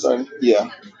 11:30?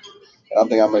 Yeah. I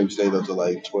think I maybe stayed up to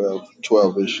like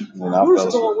 12-ish. And then I You were fell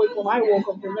still asleep. awake when I woke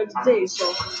up the next day,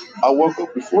 so. I woke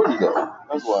up before you though.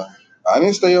 That's why. I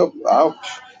didn't stay up.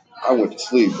 I went to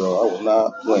sleep, bro. I was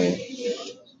not playing.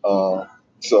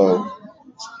 So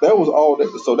that was all.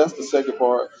 So that's the second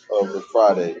part of the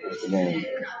Friday was the game,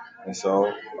 and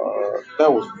so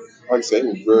that was, like I said,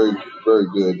 it was very very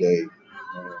good day.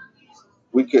 Uh,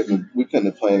 we couldn't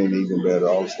have planned it even better.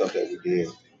 All the stuff that we did,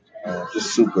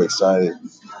 just super excited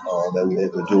that we were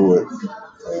able to do it,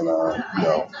 and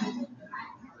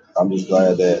I'm just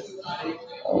glad that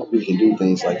we can do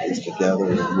things like this together,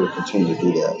 and we'll continue to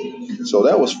do that. So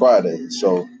that was Friday.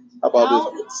 So how about Now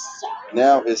this? it's Saturday.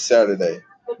 Now it's Saturday.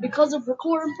 But because of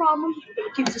recording problems, we're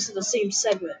gonna keep this in the same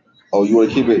segment. Oh, you want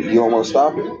to keep it? You don't want to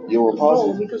stop it? You don't want to pause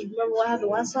No, it? because remember what happened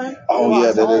last time? Oh We yeah,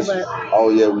 lost that all is. that. Oh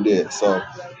yeah, we did. So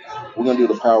we're gonna do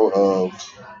the power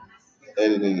of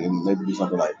editing and maybe do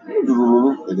something like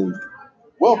and then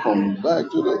welcome back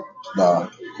to the. Nah,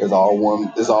 it's all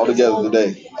one. It's all together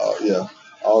today. Yeah,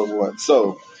 all in one.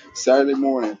 So Saturday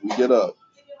morning we get up.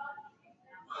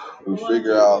 We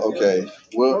figure out, okay,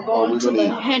 We're what are going we to going the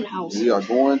to eat? hen house. We are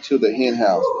going to the hen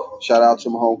house. Shout out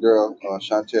to my homegirl,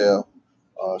 Chantel.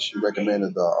 She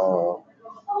recommended the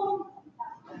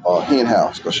hen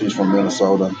house because she's from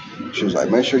Minnesota. She was like,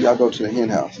 make sure y'all go to the hen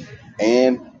house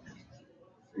and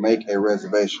make a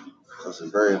reservation. So this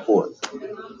is very important.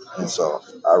 And so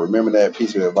I remember that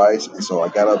piece of advice. And so I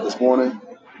got up this morning,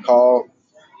 called,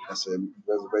 I said,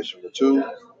 reservation for two.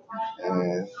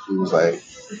 And he was like,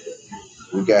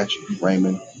 we got you,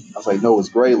 Raymond. I was like, no, it's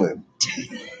Graylin.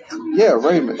 Yeah,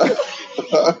 Raymond.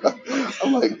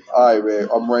 I'm like, all right, man,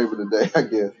 I'm Raymond today, I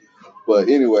guess. But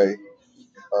anyway,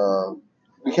 uh,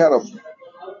 we kind of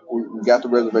we got the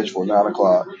reservation for 9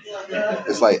 o'clock.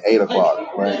 It's like 8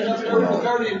 o'clock,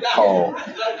 right? Call.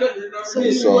 So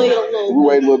we So wait a little we bit.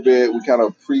 wait a little bit. We kind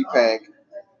of pre-pack,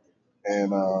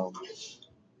 and I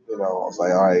was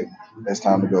like, all right, it's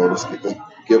time to go. Let's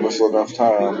give us enough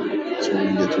time so we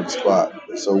can get to the spot.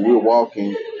 So we're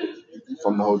walking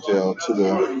from the hotel to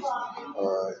the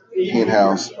hen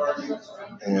house,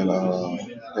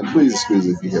 and please excuse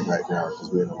if you get background because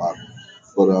we're in the lobby.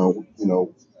 But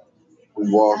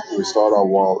we start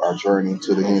our journey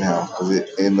to the hen house because it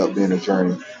ended up being a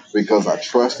journey because I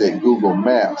trusted Google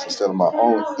Maps instead of my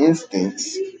own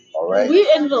instincts. All right. We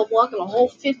ended up walking a whole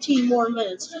 15 more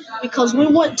minutes because we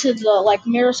went to the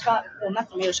Mayor Scott, well not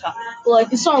the Mayor Scott,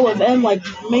 but it started with M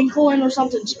Maincoin or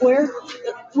something square.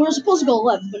 We were supposed to go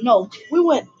left, but no, we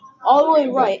went all the way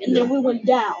right and then we went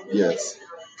down. Yes.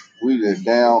 We did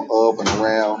down, up, and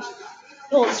around.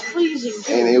 It was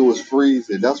freezing. And it was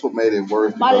freezing. That's what made it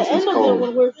worse. By the because end it's of cold. it, when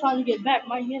we were trying to get back,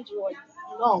 my hands were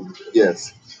numb.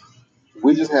 Yes.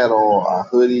 We just had on our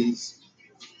hoodies.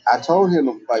 I told him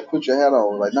to put your hat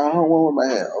on. Like, no, I don't want my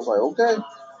hat. I was like, okay.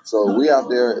 So we out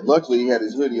there. Luckily, he had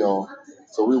his hoodie on.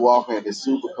 So we walking. It's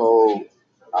super cold.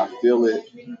 I feel it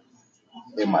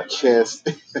in my chest,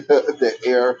 the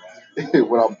air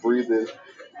when I'm breathing.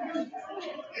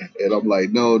 And I'm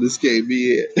like, no, this can't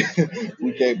be it.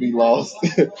 We can't be lost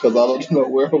because I don't know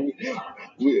where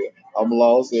I'm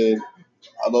lost and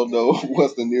I don't know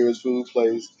what's the nearest food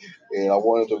place. And I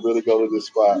wanted to really go to this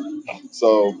spot.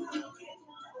 So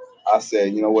I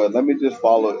said, you know what, let me just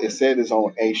follow. It said it's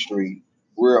on 8th Street.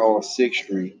 We're on 6th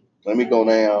Street. Let me go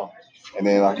down. And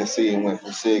then I can see it went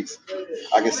from 6th.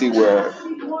 I can see where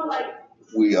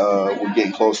we're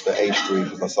getting close to 8th Street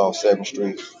because I saw 7th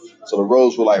Street. So the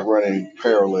roads were running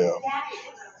parallel.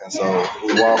 And so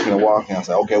we walking and walking. I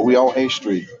said, okay, we on 8th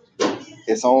Street.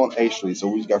 It's on 8th Street. So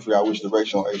we just got to figure out which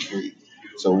direction on 8th Street.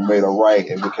 So we made a right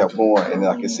and we kept going. And then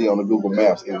I could see on the Google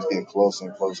Maps, it was getting closer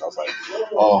and closer. I was like,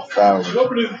 oh,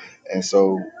 finally. And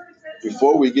so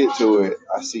before we get to it,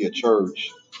 I see a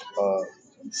church,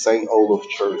 St. Olaf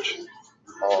Church,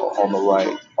 on the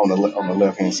right, on the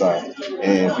left hand side.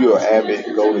 And if you're an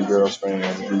avid Golden Girls fan,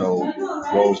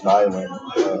 Rose Nyland,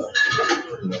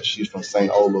 she's from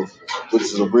St. Olaf, which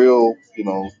is a real,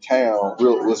 town.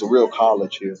 It's a real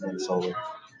college here in Minnesota,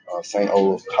 St.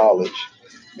 Olaf College.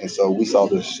 And so we saw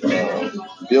this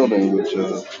building, which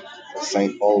is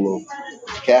St. Olaf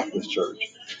Catholic Church.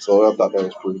 So I thought that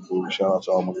was pretty cool. Shout out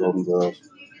to all my Golden Girls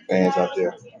fans out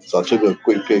there. So I took a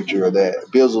quick picture of that.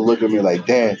 Bills was looking at me like,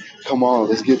 Dad, come on,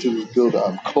 let's get to this building.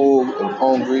 I'm cold and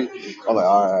hungry. I'm like,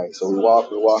 all right. So we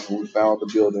walked, we found the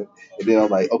building. And then I'm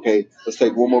like, okay, let's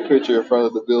take one more picture in front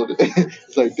of the building.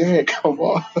 It's like, Dad, come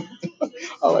on.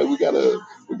 I'm like, we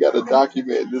gotta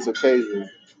document this occasion,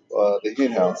 the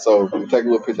hen house. So we take a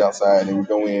little picture outside and we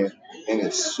go in and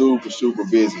it's super, super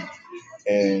busy.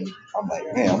 And I'm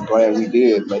like, man, I'm glad we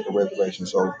did make a reservation.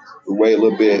 So we wait a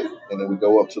little bit and then we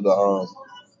go up to the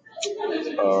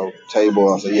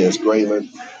table. I said, yeah, it's Graylin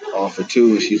for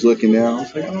two. And she's looking down. I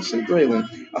was like, I don't see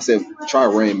Graylin. I said, try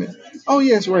Raymond. Oh,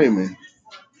 yes, Raymond.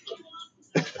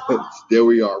 There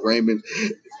we are, Raymond.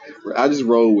 I just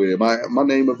roll with it. My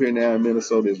name up here now in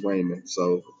Minnesota is Raymond.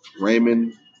 So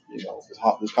Raymond,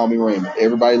 just call me Raymond.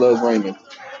 Everybody loves Raymond.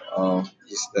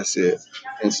 That's it.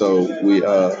 And so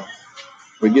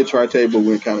we get to our table.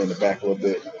 We're kind of in the back a little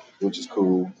bit, which is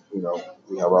cool. We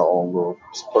have our own little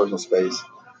personal space.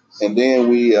 And then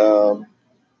we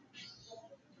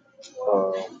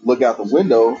look out the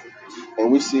window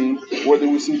and we see, what do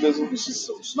we see, Bizzle? This is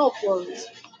some snow flurries.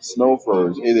 Snow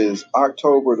flurries. It is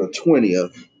October the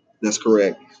 20th. That's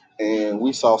correct. And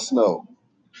we saw snow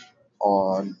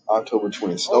on October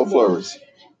 20th. Snow flurries.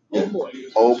 Oh boy.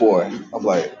 Oh boy. I'm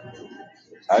like,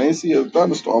 I didn't see a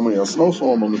thunderstorm or a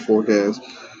snowstorm on the forecast.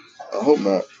 I hope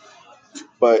not.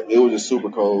 But it was just super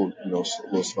cold, little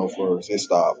snow flurries. It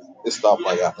stopped. It stopped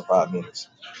like after 5 minutes.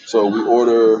 So I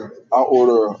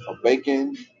order a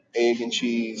bacon, egg and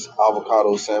cheese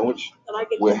avocado sandwich And I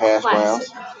get with the hash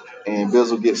classic. browns. And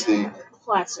Bizzle gets the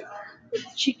Classic. With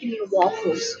chicken and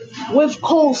waffles. With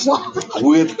coleslaw.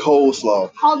 with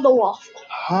coleslaw. On the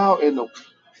waffle.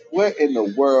 What in the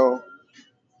world?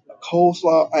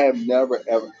 Coleslaw? I have never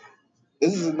ever.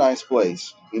 This is a nice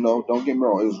place, Don't get me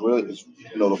wrong. It was really,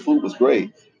 the food was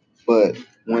great, but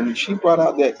when she brought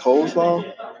out that coleslaw,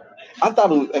 at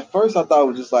first I thought it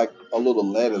was just like a little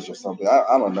lettuce or something.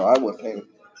 I don't know. I wasn't paying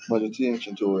much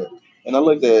attention to it, and I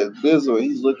looked at Bizzle.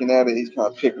 He's looking at it. He's kind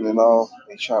of picking it off.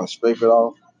 He's trying to scrape it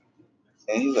off,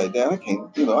 and he's like, "Dad, I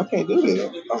can't do this."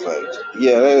 I was like,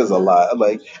 "Yeah, that is a lot."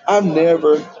 Like, I've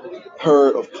never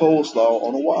heard of coleslaw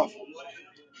on a waffle.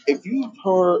 If you've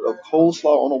heard of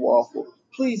coleslaw on a waffle,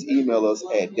 please email us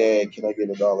at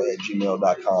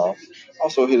dadcanagetadollar@gmail.com.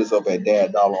 Also hit us up at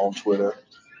daddollar on Twitter,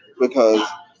 because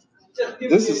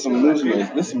this is some news. This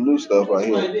is some new stuff right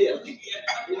here.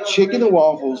 Chicken and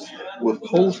waffles with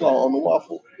coleslaw on the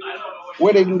waffle.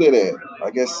 Where they do that at?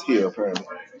 I guess here apparently.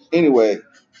 Anyway,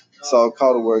 so I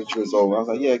called the waitress over. I was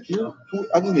like, "Yeah,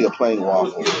 I just need a plain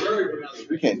waffle.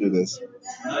 We can't do this."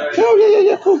 Oh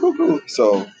yeah, cool.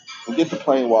 So we get the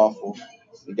plain waffle.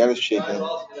 We got his chicken,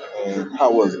 and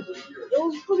how was it? It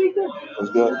was pretty good. It was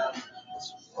good.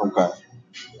 Okay.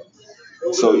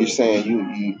 So you're saying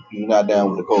you're not down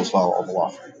with the coleslaw on the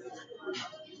waffle?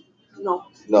 No,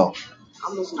 No, I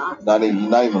was not. not even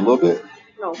a little bit.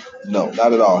 No. No,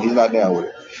 not at all. He's not down with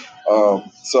it.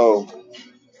 So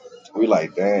we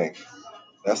like, dang,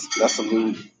 that's some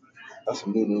new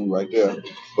news right there.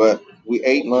 But we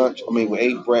ate lunch. We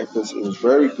ate breakfast. It was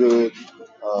very good.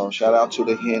 Shout out to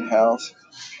the Hen House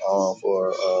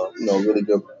for really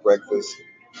good breakfast.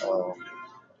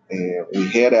 And we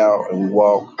head out and we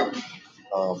walk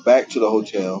back to the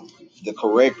hotel the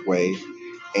correct way.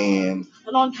 And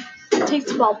It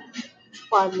takes about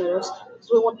 5 minutes.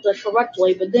 So we went the correct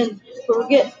way, but then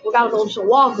we gotta go to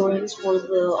Walgreens for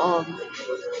the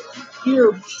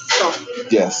gear stuff.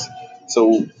 yes,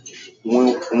 so when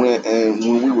we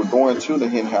were going to the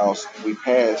Hen House, we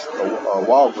passed a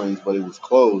Walgreens, but it was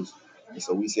closed. And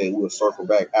so we said we'll circle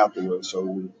back afterwards. So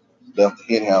we left the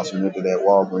Hen House and went to that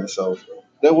Walgreens. So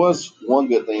there was one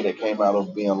good thing that came out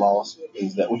of being lost,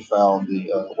 is that we found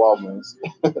the Walgreens.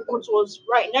 Which was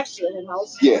right next to the Hen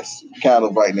House. Yes, kind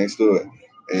of right next to it.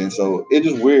 And so it's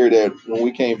just weird that when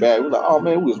we came back, we were like, "Oh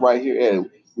man, we was right here." And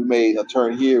we made a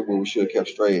turn here when we should have kept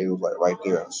straight. It was like right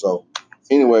there. So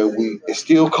anyway, it's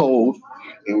still cold,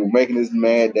 and we're making this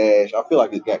mad dash. I feel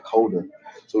like it got colder,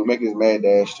 so we're making this mad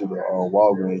dash to the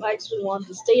Walgreens. I actually wanted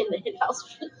to stay in the Hen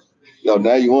House.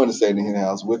 Now you want to stay in the Hen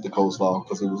House with the coleslaw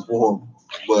because it was warm,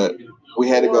 but we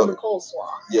had to Or go. the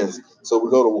coleslaw. Yes, so we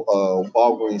go to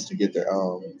Walgreens to get the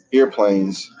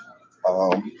airplanes.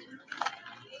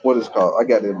 What is it called? I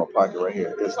got it in my pocket right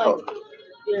here. It's called.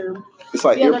 It's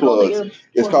like earplugs.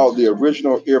 It's called the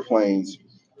Original Airplanes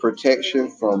Protection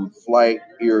from Flight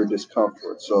Ear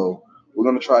Discomfort. So we're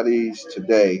gonna try these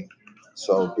today.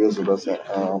 So Bizzle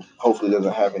hopefully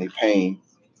doesn't have any pain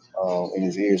in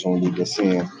his ears when we get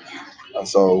in. And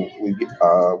so we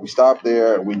stop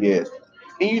there and and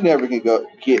you never can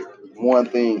get one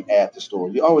thing at the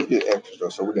store. You always get extra.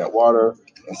 So we got water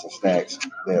and some snacks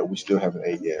that we still haven't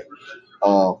ate yet.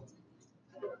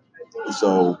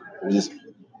 So we just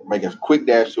make a quick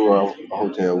dash to our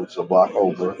hotel, which is a block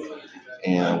over,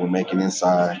 and we're making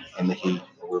inside in the heat.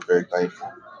 And we're very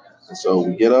thankful. And so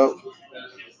we get up,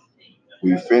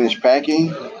 we finish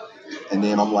packing, and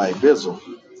then I'm like, "Bizzle,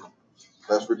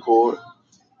 let's record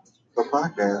the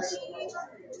podcast."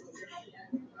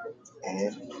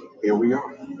 And here we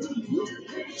are.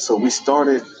 So we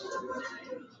started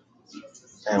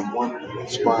at one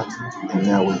spot, and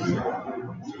now we're here.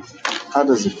 How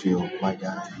does it feel, my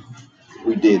guy?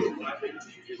 We did it.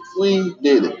 We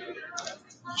did it.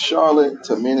 Charlotte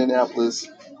to Minneapolis,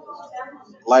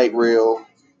 light rail,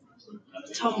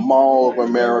 Mall of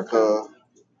America,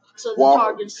 to the walk,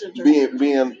 Target Center.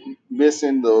 being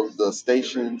missing the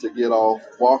station to get off,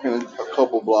 walking a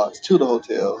couple blocks to the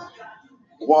hotel,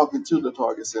 walking to the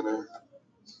Target Center,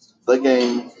 the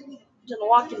game. Then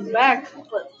walking back,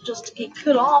 but just to get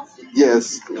cut off.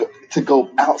 Yes, to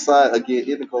go outside again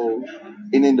in the cold,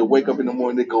 and then to wake up in the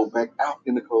morning to go back out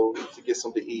in the cold to get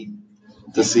something to eat,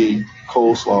 to see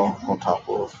coleslaw on top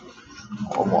of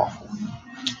a waffle.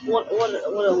 What a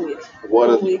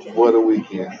week. What a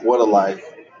weekend. What a life.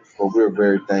 But we're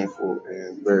very thankful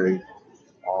and very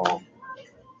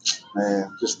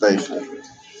just thankful,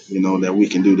 that we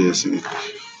can do this, and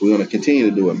we're gonna continue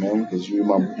to do it, man, because you're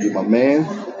my man.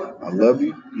 I love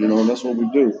you, and that's what we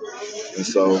do. And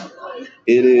so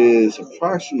it is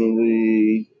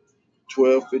approximately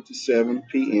 12:57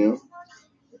 p.m.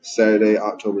 Saturday,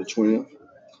 October 20th.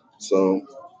 So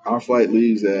our flight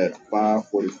leaves at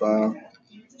 5:45.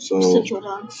 So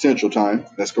Central Time.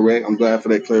 That's correct. I'm glad for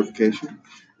that clarification.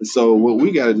 And so what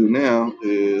we got to do now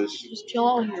is just chill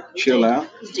out here. Chill out.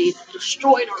 Because they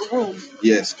destroyed our room.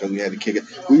 Yes, because we had to kick it.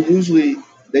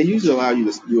 They usually allow you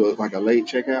to do like a late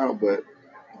checkout, but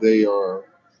they are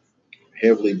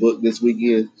heavily booked this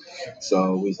weekend.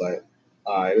 So we was like,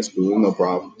 all right, that's cool, no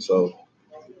problem. So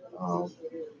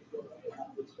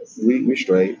we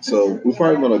straight. So we're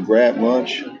probably gonna grab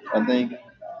lunch, I think.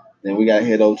 Then we gotta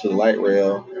head over to the light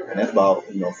rail, and that's about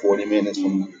 40 minutes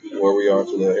from where we are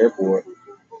to the airport.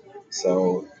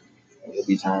 So it'll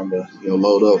be time to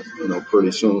load up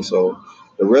pretty soon. So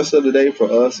the rest of the day for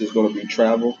us is going to be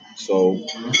travel. So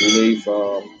we leave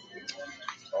from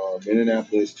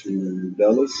Indianapolis to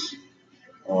Dulles.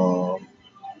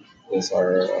 That's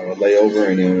our layover,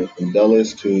 and then from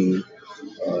Dulles to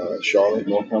Charlotte,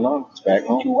 North Carolina. It's back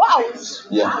home. 2 hours.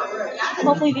 Yeah.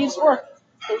 Hopefully these work.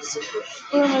 It's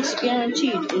pretty much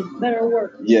guaranteed. It better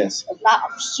work. Yes. If not,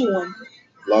 I'm suing.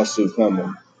 Lawsuit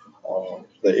coming.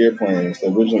 The airplanes, the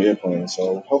original airplanes.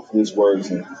 So hopefully this works,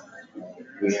 and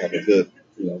we have a good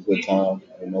time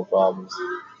and no problems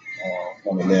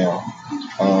coming down.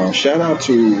 Shout out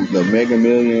to the Mega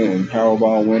Million and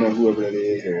Powerball winner, whoever that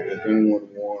is, or if anyone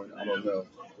won, I don't know.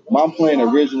 My plan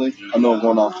originally, I know I'm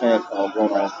going off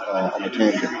on a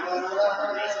tangent,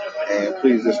 and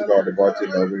please disregard the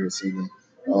bartender over here singing.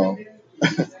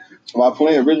 My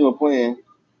original plan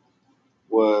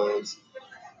was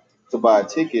to buy a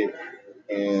ticket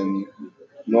in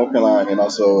North Carolina and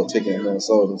also a ticket in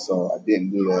Minnesota, so I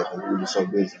didn't do that because we were so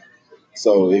busy.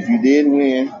 So if you did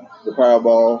win the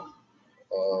Powerball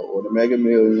or the Mega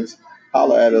Millions,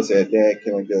 holler at us at Dad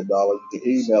Can I Get a Dollar. You can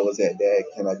email us at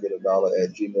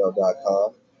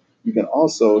dadcanagetadollar@gmail.com. You can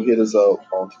also hit us up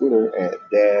on Twitter at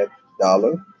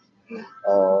daddollar.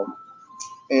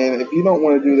 And if you don't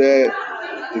want to do that,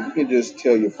 if you can just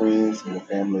tell your friends and your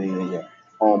family and your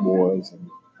homeboys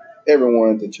and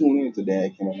everyone to tune in to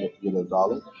Dad Can I Get a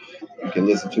Dollar. You can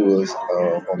listen to us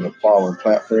on the following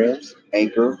platforms: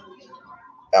 Anchor,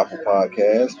 Apple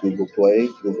Podcasts, Google Play,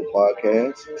 Google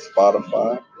Podcasts,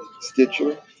 Spotify,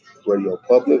 Stitcher, Radio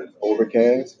Public,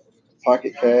 Overcast,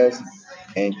 Pocket Cast,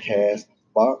 and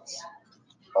Castbox.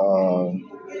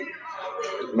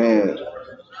 Man,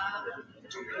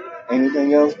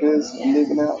 anything else, Biz? I'm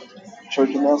leaving out?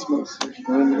 Church announcements?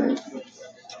 Anything?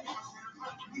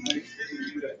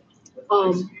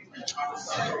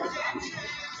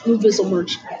 New Bizzle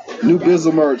merch. New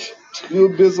Bizzle merch. New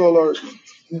Bizzle alert.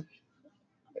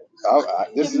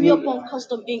 This Hit me up on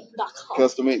customink.com.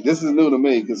 Custom Ink. This is new to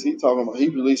me because he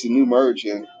releasing new merch,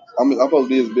 and I'm supposed to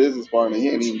be his business partner. He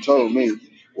ain't even told me.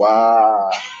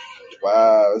 Wow,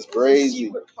 it's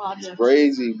crazy. It's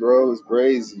crazy, bro. It's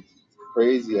crazy.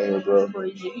 Crazy out here, bro.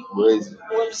 Crazy.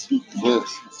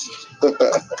 Yes.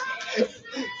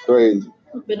 Crazy.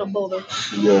 Been a boulder.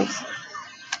 Yes.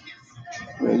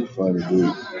 Man, you funny,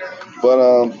 dude.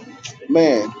 But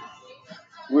man,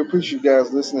 we appreciate you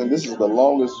guys listening. This is the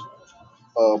longest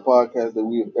podcast that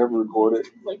we have ever recorded.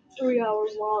 Like 3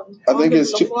 hours long. I think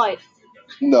it's two. Flight.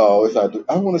 No, it's not.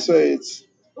 I want to say it's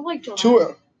like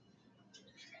 2.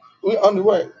 We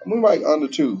like under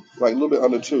 2, like a little bit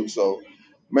under 2. So,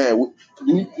 man,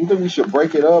 do you think we should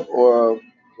break it up or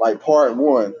like part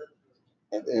 1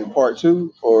 and part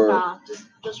 2, or nah,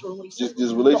 just release it.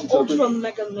 Just release the it. Ultra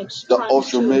Mega Mix. The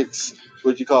Ultra Mix.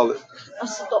 What you call it?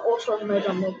 That's the Ultra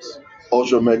Mega Mix.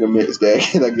 Ultra Mega Mix, Dad.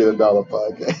 Can I get a dollar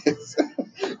podcast?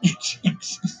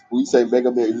 When you say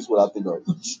Mega Mix, this is what I think of.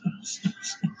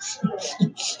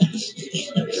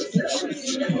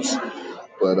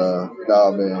 But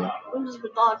nah, man. We've just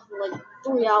been talking for like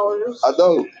 3 hours. I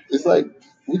know. It's like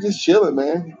we just chilling,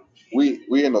 man. We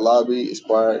in the lobby. It's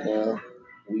quiet now.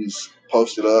 We just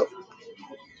posted up.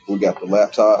 We got the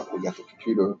laptop. We got the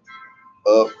computer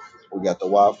up. We got the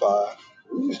Wi-Fi.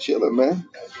 We just chilling, man.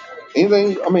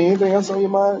 Anything else on your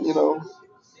mind?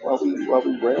 While we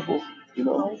ramble.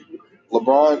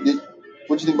 LeBron.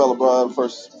 What you think about LeBron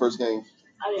first game?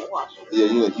 I didn't watch it. Yeah,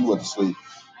 you went to sleep.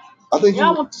 I think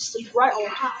I went to sleep right on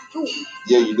time too.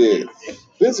 Yeah, you did.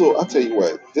 Bizzle, I tell you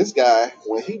what, this guy,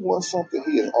 when he wants something,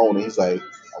 he is on it. He's like,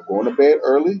 I'm going to bed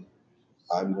early.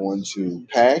 I'm going to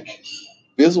pack.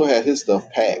 Bizzle had his stuff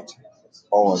packed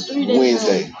on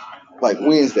Wednesday. Like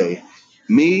Wednesday.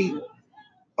 Me,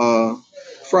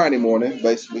 Friday morning,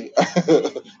 basically.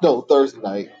 No, Thursday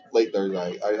night, late Thursday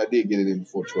night. I did get it in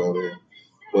before 12 a.m.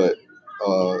 But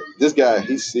this guy,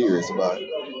 he's serious about it.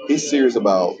 He's serious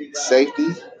about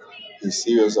safety. He's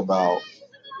serious about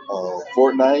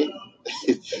Fortnite.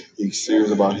 He's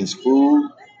serious about his food.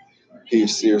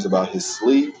 He's serious about his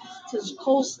sleep. His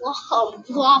coleslaw,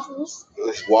 waffles.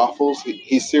 His waffles.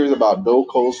 He's serious about no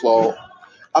coleslaw.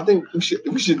 I think we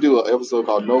should do an episode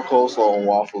called No Coleslaw on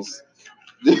Waffles.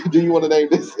 Do you want to name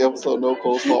this episode No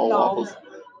Coleslaw on Waffles?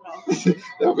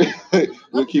 No.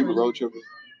 We'll keep it road tripping.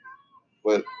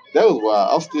 But that was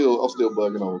wild. I'm still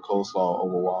bugging over coleslaw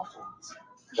over waffles.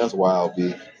 That's wild,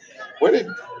 B. I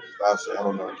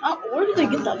don't know. Where did they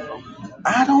get that from?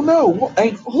 I don't know.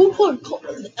 Who put?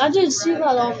 I didn't see that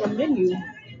on the menu.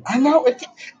 I know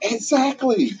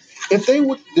exactly. If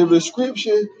the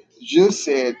description just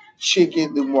said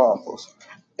chicken and waffles.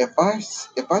 If I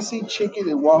see chicken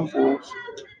and waffles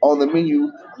on the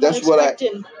menu, that's what I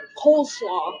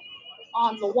coleslaw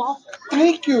on the waffle.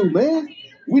 Thank you, man.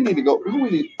 We need to go.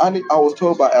 I was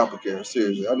told by Applecare.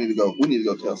 Seriously, I need to go. We need to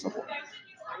go tell someone.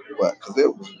 Because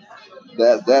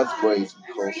that's crazy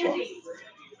coleslaw.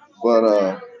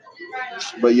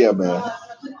 But yeah, man.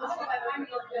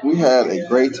 We had a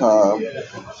great time.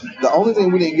 The only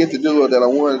thing we didn't get to do that I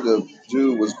wanted to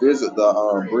do was visit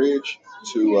the bridge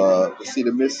to see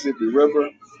the Mississippi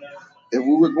River. If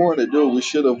we were going to do it, we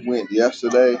should have went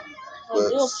yesterday.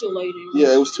 But it was too late.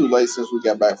 Yeah, it was too late since we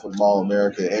got back from Mall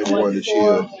America and we wanted to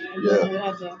chill. Yeah. We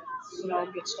had to,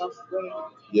 get stuff ready.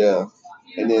 Yeah.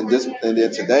 And then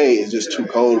today it's just too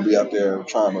cold to be out there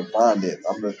trying to find it.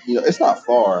 It's not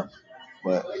far,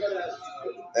 but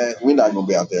we're not gonna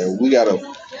be out there. We gotta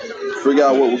figure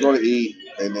out what we're gonna eat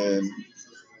and then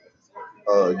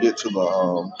get to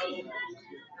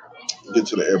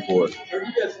the airport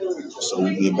so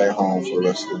we can get back home for the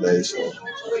rest of the day. So,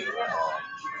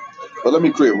 but let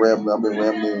me quit rambling. I've been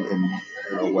rambling and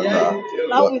whatnot.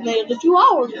 Now we made it to 2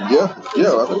 hours. Yeah.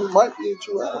 I think it might be in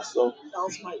 2 hours. So that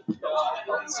was my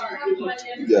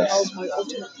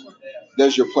ultimate plan.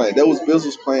 That's your plan. That was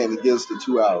Bizzle's plan to get us to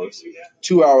 2 hours.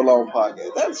 2 hour long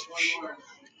podcast.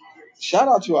 Shout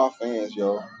out to our fans,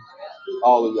 yo.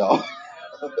 All of y'all.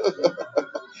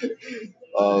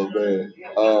 Oh man.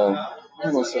 What am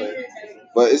I gonna say?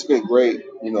 But it's been great,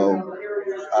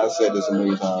 I've said this a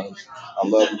million times. I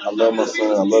love my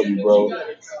son, I love you, bro.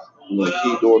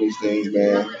 Keep doing these things,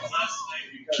 man.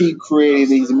 Keep creating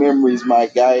these memories, my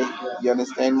guy. You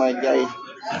understand, my guy?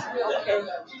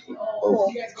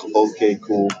 Okay,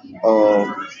 cool.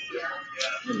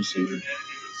 Let me see.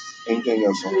 Anything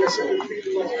else I want to say?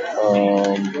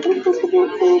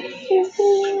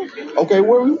 Okay,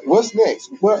 what's next?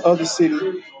 What other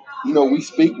city? We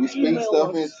speak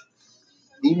stuff in.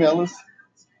 Email us.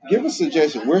 Give us a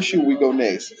suggestion. Where should we go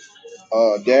next?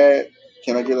 Dad,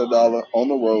 can I get $1 on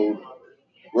the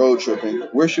road tripping?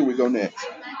 Where should we go next?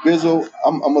 Bizzle,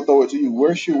 I'm gonna throw it to you.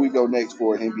 Where should we go next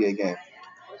for an NBA game?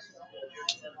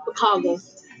 Chicago.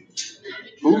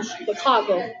 Who?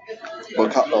 Chicago.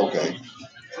 Okay.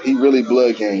 He really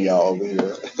blood gang y'all over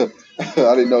here.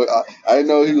 I didn't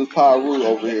know he was Pyru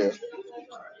over here.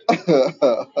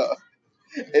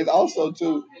 And also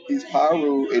too, he's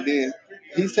Pyru, and then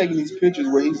he's taking these pictures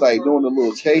where he's like doing a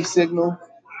little K signal,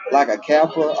 like a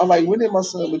Kappa. I'm like, when did my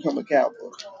son become a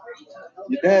Kappa?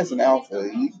 Your dad's an alpha.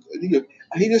 He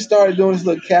just started doing this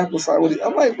little Kappa sign.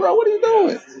 I'm like, bro, what are you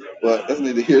doing? But that's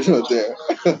neither here nor there.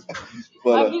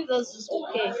 But I think that's just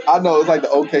okay. I know it's like the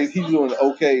okay. He's doing the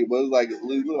okay, but it's like it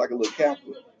look like a little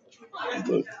Kappa.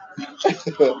 Look.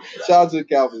 Shout out to the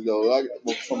Kappas though. I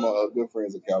got some good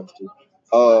friends at Kappas too.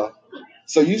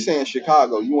 So you saying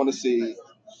Chicago? You want to see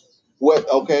what?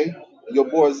 Okay, your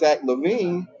boy Zach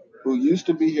LaVine, who used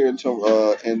to be here in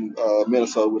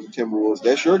Minnesota with the Timberwolves.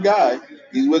 That's your guy.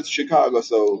 He's with Chicago,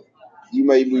 so you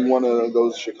maybe want to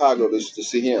go to Chicago to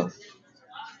see him.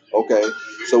 Okay,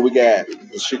 so we got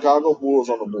the Chicago Bulls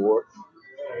on the board.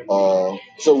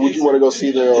 So would you want to go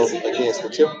see them against the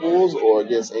Timberwolves or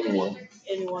against anyone?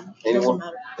 Anyone.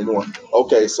 Anyone?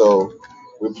 Okay, so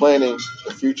we're planning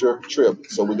the future trip.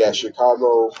 So we got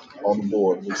Chicago on the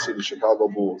board. We see the Chicago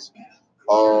Bulls.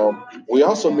 We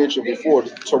also mentioned before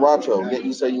Toronto. Didn't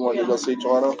you say you wanted to go see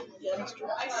Toronto? Yeah, that's true.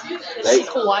 They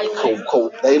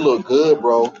Kawhi. they look good,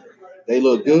 bro. They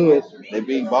look good. They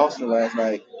beat Boston last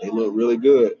night. They look really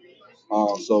good.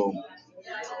 So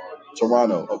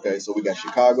Toronto. Okay, so we got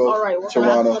Chicago, All right, we're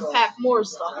Toronto. gonna have to pack more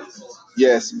stuff.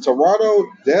 Yes, Toronto.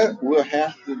 That will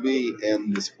have to be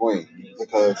in the spring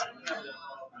because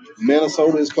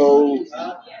Minnesota is cold.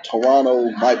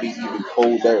 Toronto might be even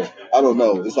colder. I don't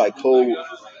know. It's like cold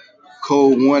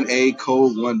 1A,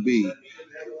 cold 1B.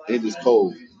 It is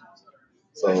cold.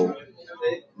 So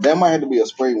that might have to be a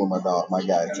spring with my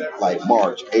guys, like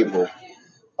March, April.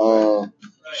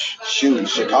 Shoot,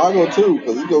 Chicago too,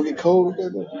 because it's gonna get cold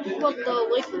up there. What about the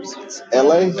Lakers?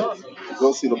 LA,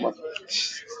 go see the.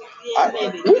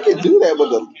 We can do that, but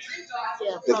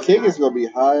the tickets gonna be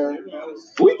higher.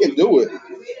 We can do it.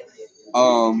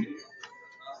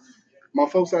 My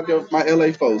folks out there, my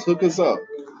LA folks, hook us up.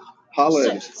 Holla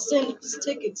at us. Send us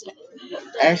tickets.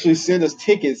 Actually, send us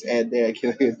tickets at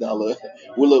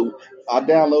 $. I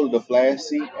downloaded the Flash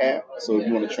Seat app, so if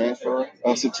you want to transfer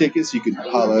some tickets, you can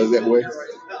holler at us that way.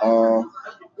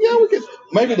 Yeah, we could.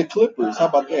 Maybe the Clippers. How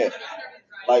about that?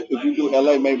 Like if you do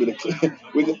LA, maybe the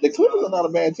Clippers are not a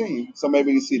bad team, so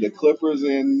maybe you see the Clippers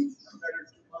and.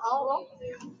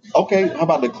 Okay, how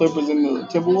about the Clippers and the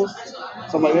Timberwolves?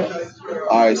 Something like that.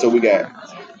 All right, so we got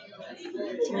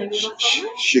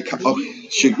Chicago.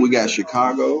 We got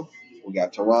Chicago. We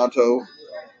got Toronto,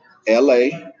 LA.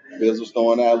 Bills was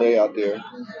throwing LA out there,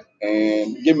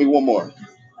 and give me one more.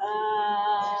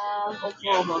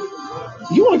 Oklahoma.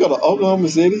 You want to go to Oklahoma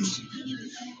City?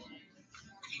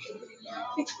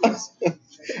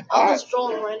 I'm just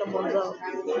throwing random ones out.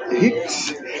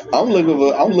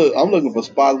 I'm looking for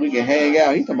spots we can hang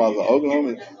out. He talking about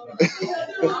Oklahoma.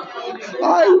 All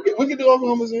right, we can do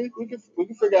Oklahoma City. We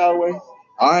can figure out a way.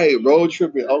 All right, road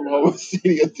trip in Oklahoma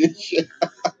City edition.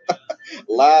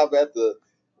 Live at the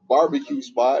barbecue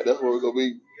spot. That's where we're gonna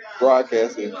be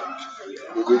broadcasting.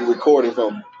 We're recording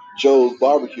from Joe's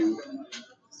Barbecue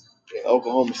in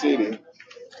Oklahoma City.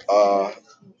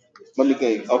 Let me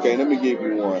think. Okay, let me give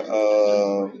you one.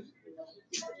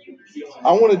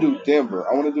 I want to do Denver.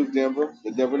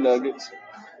 The Denver Nuggets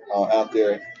out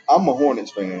there. I'm a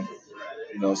Hornets fan,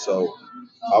 so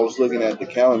I was looking at the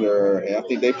calendar, and I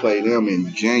think they play them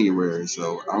in January,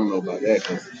 so I don't know about that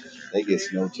because they get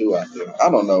snow too out there. I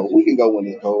don't know. We can go when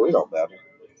it's cold. It don't matter.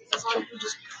 It's like we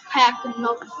just pack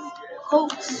enough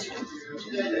coats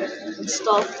and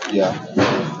stuff. Yeah.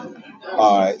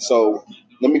 All right, so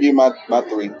let me give my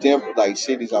three. Denver, like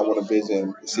cities I want to visit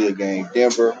and see a game.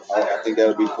 Denver, I think that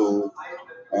would be cool.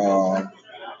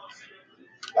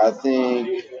 I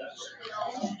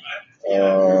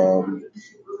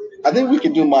think we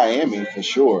can do Miami for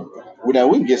sure. We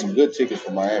can get some good tickets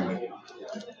for Miami. It's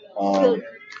gonna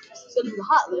be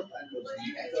hot there.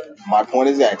 My point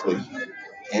exactly.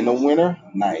 In the winter,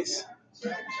 nice,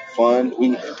 fun.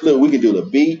 We can do the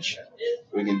beach.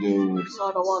 We can do. So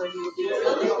I don't want to do the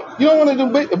beach. You don't want to do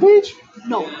the beach?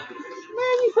 No. Man,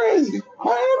 you crazy.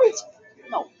 Miami?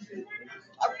 No.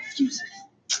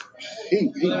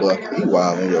 He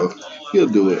wild, yo. He'll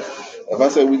do it. If I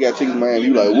say we got tickets to Miami,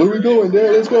 you like, where we going,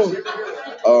 Dad? Let's go.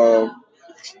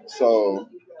 So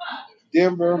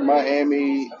Denver,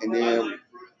 Miami, and then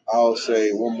I'll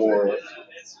say one more.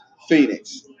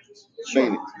 Phoenix.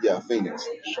 Phoenix.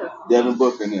 Sure. Devin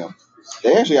Booker and them.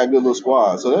 They actually got a good little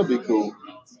squad, so that'd be cool.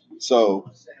 So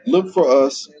look for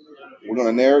us. We're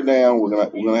gonna narrow it down. We're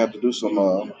gonna have to do some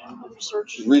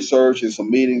research and some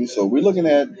meetings. So we're looking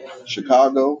at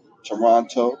Chicago,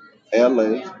 Toronto,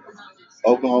 LA,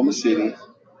 Oklahoma City,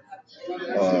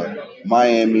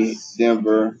 Miami,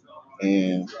 Denver,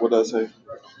 and what did I say?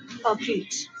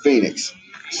 Phoenix.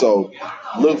 So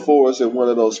look for us at one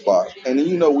of those spots. And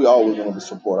then we always want to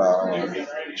support our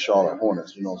Charlotte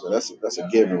Hornets. So that's a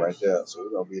given right there. So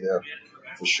we're gonna be there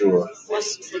for sure.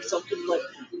 Unless like something like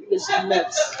this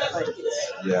Nets.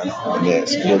 Yeah,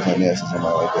 Nets, Brooklyn Nets or something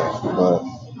like that. But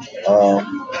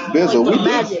Bizzle, like the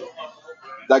Magic.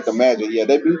 Like the Magic, yeah,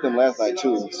 they beat them last night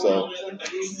too. So,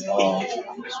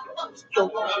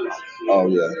 oh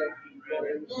yeah.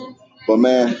 But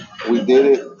man, we did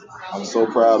it. I'm so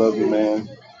proud of you, man.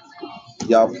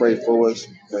 Y'all pray for us.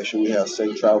 Make sure we have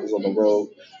safe travels on the road.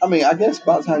 I mean, I guess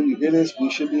by the time you hear this,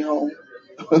 we should be home.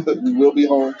 We will be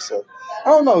home. So, I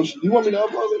don't know. You want me to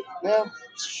upload it now?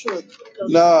 Sure.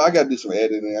 No, I got to do some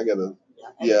editing. I got to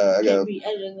be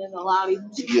editing in the lobby.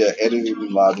 Yeah, editing in the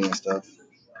lobby and stuff.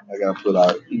 I gotta put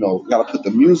out, gotta put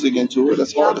the music into it.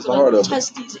 That's hard. That's the hard of it.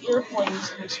 Test these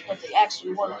earplanes and see what they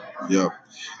actually work. Yeah.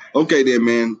 Okay, then,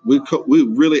 man. We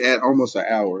really at almost an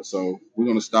hour, so we're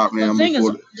gonna stop now. The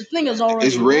thing is already.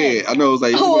 It's red. I know. It's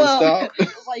like you gonna stop.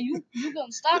 It's like you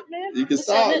gonna stop, man. You can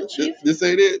stop. This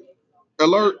ain't it.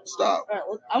 Alert. Stop. All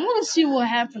right, I want to see what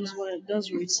happens when it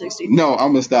does reach 60. No,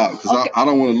 I'm gonna stop because I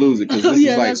don't want to lose it because this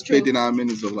is like 59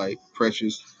 minutes of like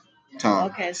precious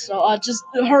time. Okay, so just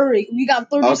hurry. We got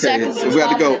 30 seconds. Okay, we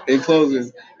got to go. In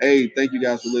closing, hey, thank you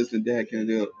guys for listening. Dad,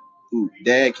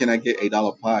 Can I Get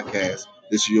 $8 podcast?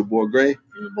 This is your boy Gray.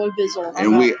 And your boy Bizzle.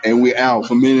 And we out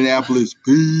from Minneapolis.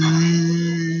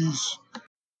 Peace.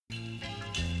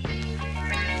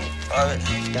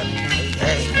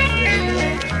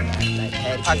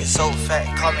 Pocket so fat,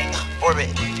 call me Orbit.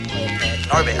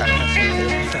 Norbit.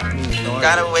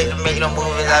 Gotta wait to make them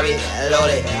movies, I be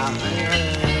loaded.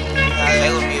 They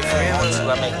would be a friend once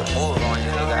I make a move on you,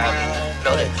 nigga. I be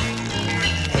loaded.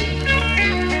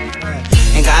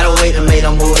 Ain't gotta wait to make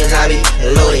them movies, I be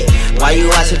loaded. Why you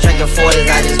watching drinking 40s,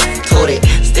 I just told it.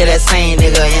 Still that same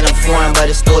nigga in a foreign, but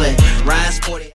it's stolen. Ryan sported.